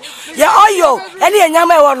enye ye oyo ene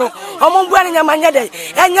enyama e wo no o mo mbu na nyama nya de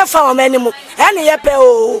enye fa wo man ni mo ene ye pe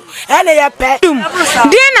o ene ye pe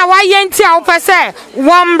die na wa ye nti a wo pese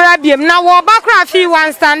wo mbra biem na wo bakra fi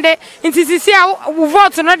one stande nti sisi a wo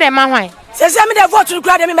vote no de ma hwan se me de vote no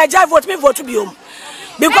kra de me majai vote me vote biom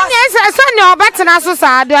because yes so ne obetena so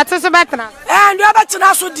sa de ato so betena de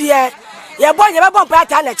obetena so de ye bo mpa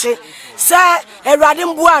ta na chi se Erade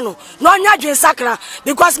mbua no nya dwen sakra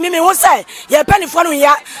because me who say ye penifo no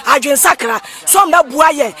ya adwen sakra so mba bua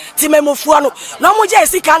ye ti memofuo no no mo je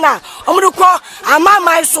sika na omdu ko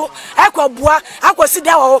amamai so ekwa bua akosi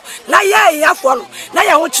da wo na ye yafo no na ye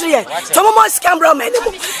ho kire ye to mo sika mbra ma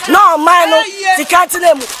nemu no man no sika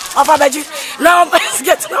tinemu of abaji no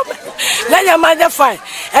get no na ya man the fine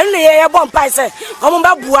enne ye bom pai say omo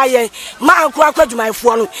mba bua ye ma anko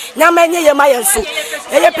akwadwumaifo no nya ma nye ye ma ye so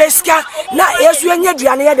ye pesika na yesu enye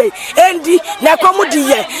duane ye de endi na kwamu di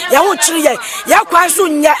ye ho kire ye ya kwan so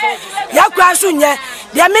nye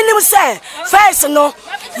de minim say first no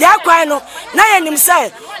ya kwan no na ye nim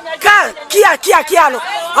say ka kia no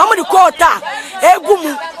amudi kota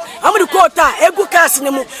egumu amudi kota egu kas ni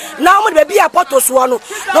mu na amudi be bia potos wo no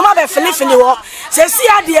no ma be fili wo se si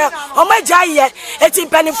ade o ma jaye eti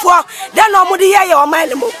panifo de no amudi ye o ma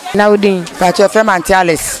ni mu na udin Pacho Fema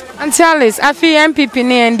Antialis afi NPP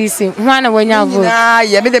ni NDC hwana wanya vote na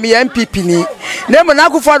ye me de me NPP ni na mo na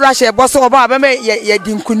Akufo Russia boso oba ba me ye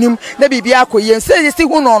dinkunim na bibia akoye se si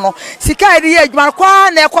hu no sika ide ye adwuma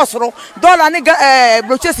kwa na ekosoro dollar ni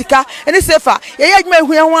broche sika eni sefa ye adwuma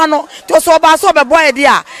hu ye ho ano to so oba so be boy de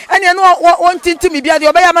a eni no wontintimi bia de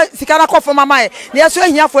oba ma sika na kofo mama ye na so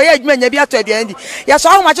ahiafo ye adwuma nya bia to aduan di ye so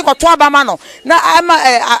ho ma che koto aba ma no na ama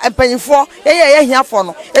empanyifo ye ahiafo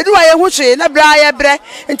no eduwa ye hu hwe na bra ye bre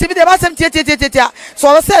nti de basem tie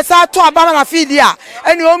so se sa to aba na fidi a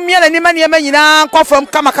eni o mia na ni ma nyina kofam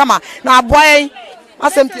kama na aboy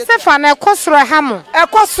asem tie sefa na ekosoro ha mo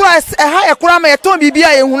ekosoro ha ekura ma yeton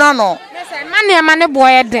bibia ye huna no ma ne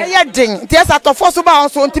boy den tie sa to foso ba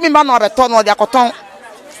so ntimi ma na obeto no de akoton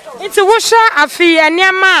nti wo hwa afi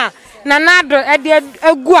eniama na nado ede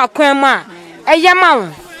egu akwan ma eyema wo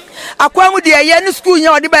akwamu de ye ni school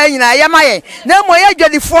nya odi ba nyina ye maye na mo ye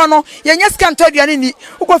dwadifo no ye nya sika ntoduane ni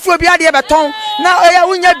ukofi obi ade beton na ye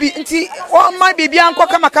wunya bi nti o ma bibia anko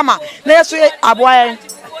kama na yeso aboa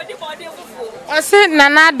ose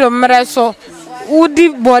nanado mre so udi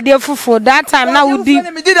body fufu that time na udi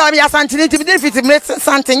me did am ya santini ti me did fit me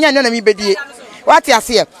santinya na me bedie what you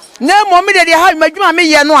say na mo me de ha madwuma me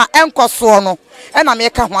ye no a enkoso no e na me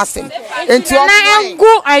ka ho asem enti o na egu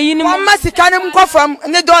ayini mo ma sika ne mkofam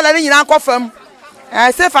ne dollar ne nyina nkofam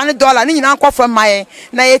sefa ne dollar ne nyina nkofam maye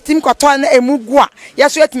na yetim koto na emugu a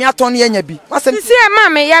yeso yetimi aton ye nya bi asem si e ma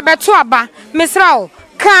me ye beto aba misrawo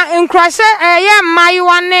ka nkrashe ye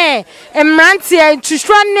mayiwa ne emrantie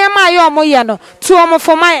twhwa ne ma ye omo ye no to omo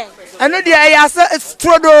fo maye eno de ya se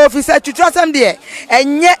trodo officer twitwasem de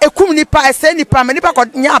enye ekum nipa ese nipa ma nipa ko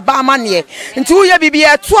nya aba amane nti wo ye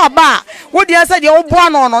bibia to aba wo de ansa de wo boa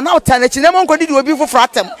no no na utana chi na mo nkodi de obi foforo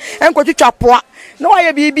atem enkotwitwa poa na wo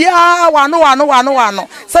ye bibia wano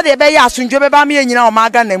se de be ya asundwe be ba ma enyina o ma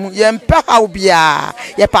aga na mu ye mpe ha obia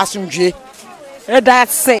ye pasundwe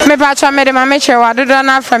that's it me ba cha me de ma me che wa dodo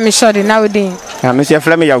na fra me shodi na odin na me se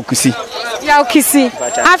fra me Yakisi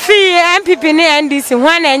afi NPP ni NDC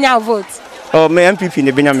when enya vote oh me NPP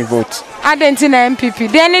ne benya me vote adenti na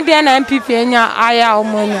NPP de na NPP enya aya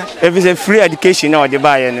omonya if it's a free education na o de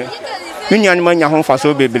ba ye no me nua no manya ho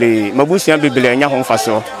faso bebre mabusia bebre enya ho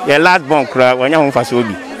faso ye last born kra wanya ho faso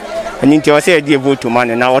obi ani nti o se e vote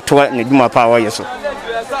man na oto na duma pa wo ye so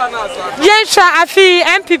Yensha afi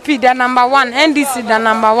NPP the number 1 NDC the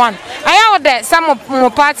number 1 aya the some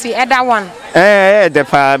party other one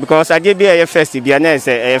Adepa because I dey be first be na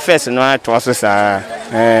say first no to so sa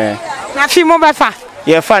na fi mo be fa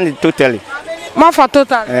ye fan totally mo for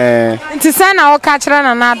total nti say na o ka kire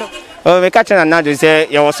na nado oh me ka kire na nado say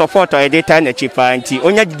your support o dey time na chipa nti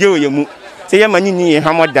onya gide o ye mu say ye mani ni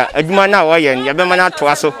hamoda aduma na wo ye ye be ma na to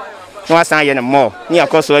aso no asan ye na mo ni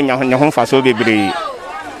akoso anya ho ne ho fa so bebre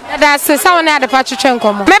that's someone at the patch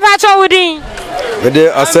chenkomo me patch wudin me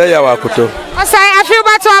de asaya wa koto asai afi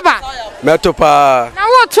bato aba meto pa na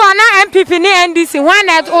wo to na NPP ni NDC one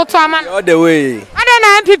at auto man all the way ada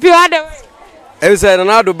na NPP all the way e say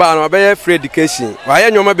na Addo ba na be free education wa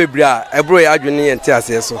ye nyoma bebre a ebro ya adwene ye nti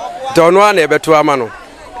ase so to no na ebeto ama no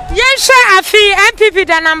yensha afi NPP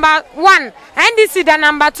the number 1 NDC the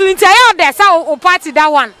number 2 nti ayo de sa o party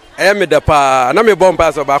that one me da pa na me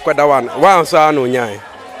bomba so ba kwada one so ana onyan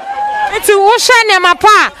iti wo hwe ne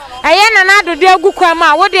mapa aye na Addo de agukwa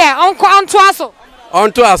ma wo de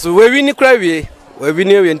onto aso we wi ni kra wie we wi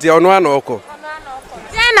ni wie nti ono ana okọ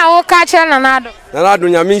ye na wo ka che na Addo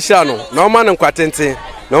nya mi hia no na o ma ne kwatente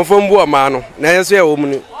na o fombu o ma no na yeso ye wo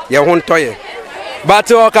mu ye ho ntoye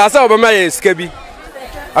but o ka sa obema ye sika bi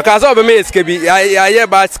aka sa obema ye sika bi ya ye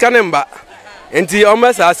ba sika ne mba nti o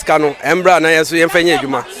ma sa sika no embra na yeso ye mfanye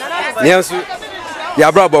adwuma yeso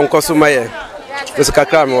ya bra bon koso ma ye Mr.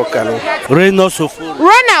 Kakram Okano. Reynolds.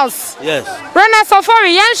 Yes. Reynolds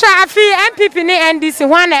Sofori, Yensha afi NPP ni NDC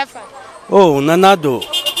one F. Oh, Nanado.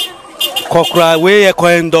 Kokra we e ko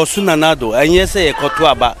endorse Nanado. Enye say e koto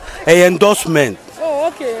aba. E endorsement. Oh,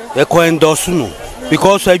 okay. E ko endorse no.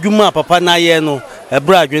 Because adwuma papa na ye no, e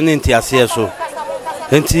bra adwene nti ase so.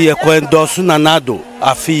 Enti e ko endorse Nanado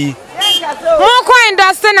afi. Moko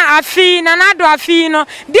endorse na afi Nanado afi no.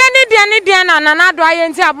 Dia na Nanado aye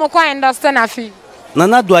nti moko endorse na afi.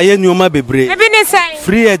 Nanado aye nyoma bebre. Ebi ni say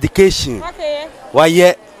free education. Okay.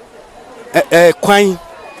 Waye kwan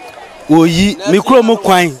oyi mikro mo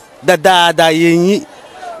kwan da yenyi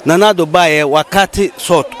Nanado ba ye wakati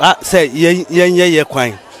sort say ye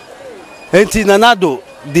kwan. Enti Nanado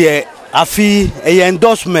de afi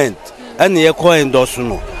endorsement and ye ko endorse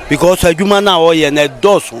no because adwuma na o ye na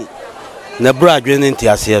endorse na bra adwene nti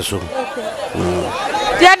ase so.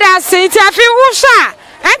 Dia da say ti afi wusha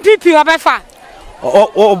NPP obefa.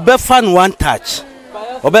 Obefa one touch.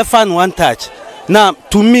 Obefa one touch. Now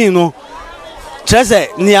to me no Treze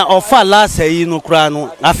nia ofa last eyi no kra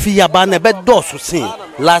no afi yaba na be dosu sin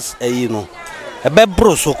last eyi no ebe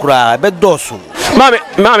broso kra ebe dosu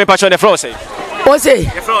mami pacho the floor say o say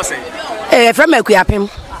the floor say from Akuapem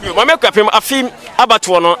yo mami Akuapem afi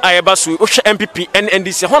abato no ayeba su o hwe NPP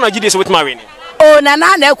NDC hono gide so with ma we ni o na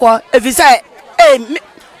ekwo efisa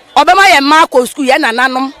obema ye ma ko school ye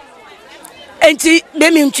nananom enti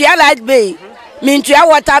be mi ntua light bay mi ntua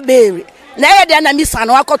water bay na ye de na mi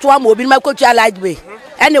sanu akoto am obi ma kotua light bay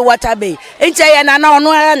any water bay enti ye nana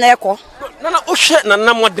ono na ekwo nana o hwe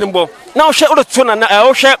nana modrimbo na o hwe o to nana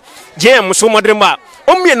o hwe jm so modrimbo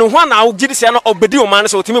o mienu ho na o gidi se na obedi o man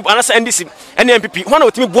so otimi anasa NDC NPP ho na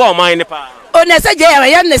otimi bo o man ne pa o na se jm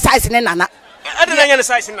ye ne size ne nana ade na ye ne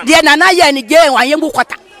size na de nana ye ne jm wan ye bu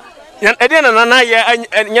kwata ade na nana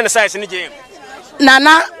ye ne size ne jm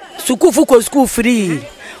nana sukufu ko school free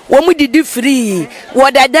wo mu didi free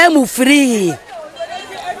wo dadamu free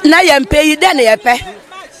na ye mpe yi de na ye pe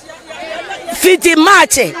fiti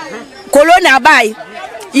march colonial buy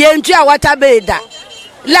ye ntu a water beda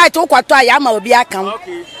light okwato aya ma obi akan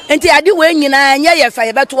enti ade we nyina nya ye fa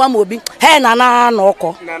ye beto am obi he nana na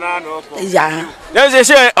okọ ya there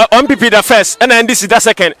say NPP the first and NDC the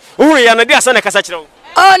second who ya na dey asa na kasa kire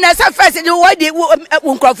oh na sa first the what dey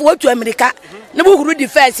nkrofo watu America na bu huru the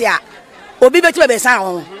first ya obi beti be san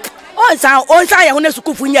ho on san ye ho na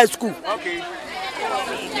school fu nya school okay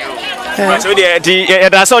so the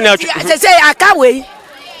da so na say aka we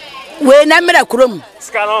we na mera krom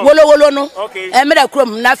wolo no e mera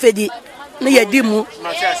krom na fedi na yedimu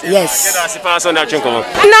yes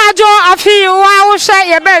na jo afi wa wo hye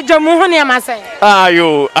ye be dwomu ho ne ma say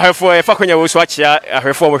ayo ahefo e fa konya wo so achia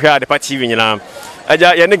ahefo wo hwe Adepa TV nyina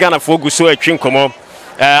aja ye ne Ghana fo gu so atwi nkomo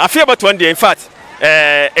afi about one day in fact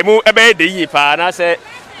emu ebe de yi pa na say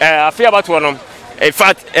afi about one in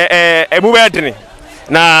fact emu be dene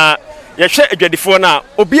na ye hwe adwadifo na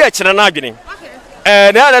obi a kire na adwene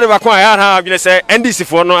na ada ba kwa ya ha adwene say NDC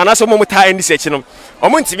fo no anaso mo muta NDC achi no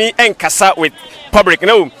omuntimi enkasa with public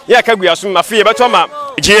no ya ka guaso afi ye beto ma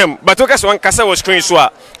GM bato ka so enkasa wo screen so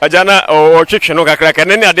a ajana o twetwe no kakra ka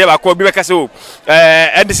ne ade ba kwa obi be ka so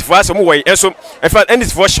NDC fo aso mo wai enso in fact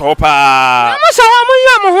NDC fo hye ho pa mo so mo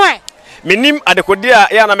yi mo ho menim adekodi a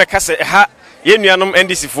ya na me ka se ha ye nuanom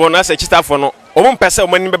NDC fo na sa chita fo no o mo mpese o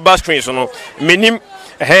mani be ba screen so no menim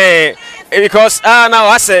because now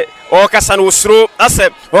I say o kasa no sro ase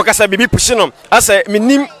o kasa bibi pushi no ase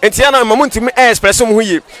menim entia na mamunti me express mo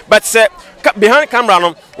huyi but say behind camera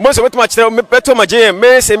no mo so betuma kire me beto ma je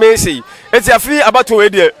mese enti afi abato we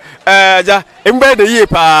de ja embede yi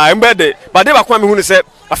pa embede but de ba kwa me hu ne se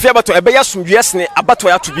afi abato ebe ya sumdues ne abato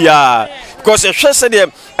ya to bia because e hwe se de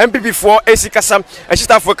NPP for esikasa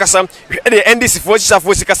echita for kasa de NDC for echita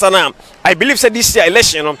for esikasa na I believe say this year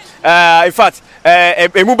election no in fact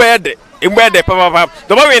emu be Imbede papa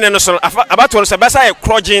the boy no so about to say besa e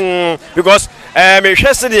crudging because me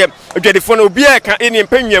hwe se de adwadifo no obi e ka eni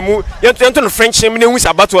mpannwa mu yento no French me hu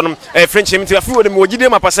about no French me afi wo de me wogide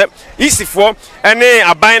mapase isifo ene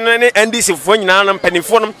aban no ne NDC fo nyina no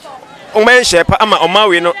mpanifo no o man shepa ama o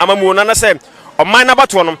mawe no amamu no na say o man na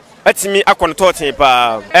bato no atimi akono totin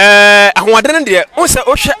pa ahoɔden de o se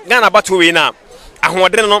o hwe Ghana bato we na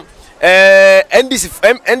ahoɔden no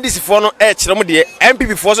NDC for no kire mo de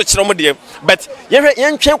NPP for so kire mo de but ye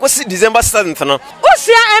ntwen kwesi December 7th no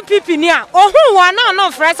usia NPP ni a ohun wa no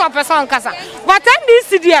fresh person kasa but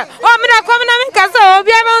NDC de o me da kom na me kasa obi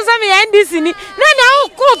ebe unsa me NDC ni na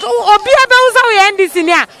obi ebe unsa we NDC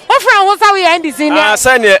ni a o fra unsa we NDC ni a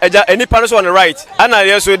say eja enipa no so on the right ana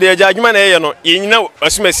ye so de eja adwuma na ye no ye nyina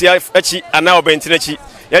asumasi achi ana obentina chi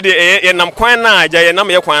ye nam kwan na aja ye nam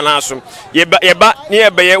ye kwan na aso ye ba ne ye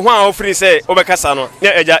be ye ho a ofiri se obekasa no ne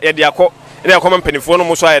aja ye de akọ ne akọ mpanifo no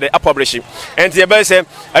mo so aye de publish enti ye be se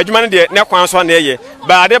adwuma ne de ne kwan so na ye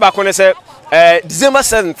ba ade ba ko ne se December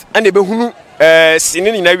 7th ane be hunu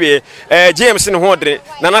sinini na wie James ne ho odre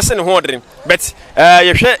na na se ne ho odre but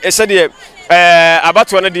ye hwe ese de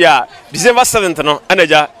abato ne de a December 7th no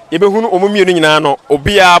anaja ye be hunu omumie no nyina no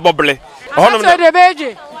obia boble hono de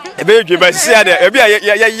beje ebe dwe ba sisi ade ebi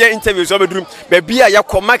ya interview so bedrum be bia ya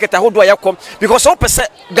kom market ahodo ya kom because o pese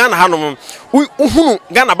Ghana hanom uhunu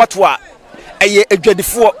Ghana bato a eye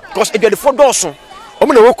adwadifo because adwadifo doso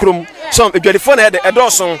omo na wokrom so adwadifo na e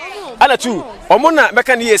doso ala tu omo na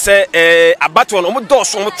meka ne yese abato no omo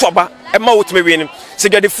doso omo toba e ma wotime wi nim se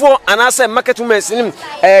adwadifo anase market women nim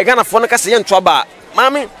Ghana fo no ka se ye ntoba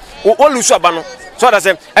mami o lusu aba no so that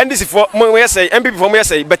say NDC for mo say NPP for mo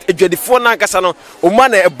say but adwadifo na kasa no o ma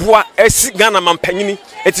na eboa esi Ghana mampanyini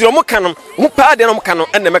eti o mo ka no mo pa de no mo ka no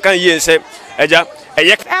enne meka ye say eja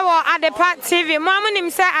eye ewo Adepa TV mo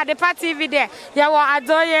amunim say Adepa TV de ye wo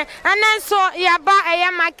adoye enen so ye ba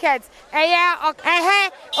eye market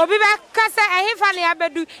eye obi be kasa ehifa na ye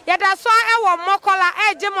bedu ye da so ewo Makola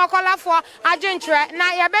eje Makola for agentre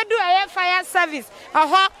na ye bedu eye fire service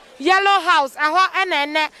Yellow House aho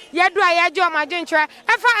enene yedu ayaje omajentre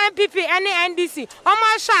efa NPP ene NDC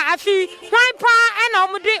omo sha afi hwan pa ena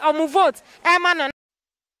omudi omu vote e ma no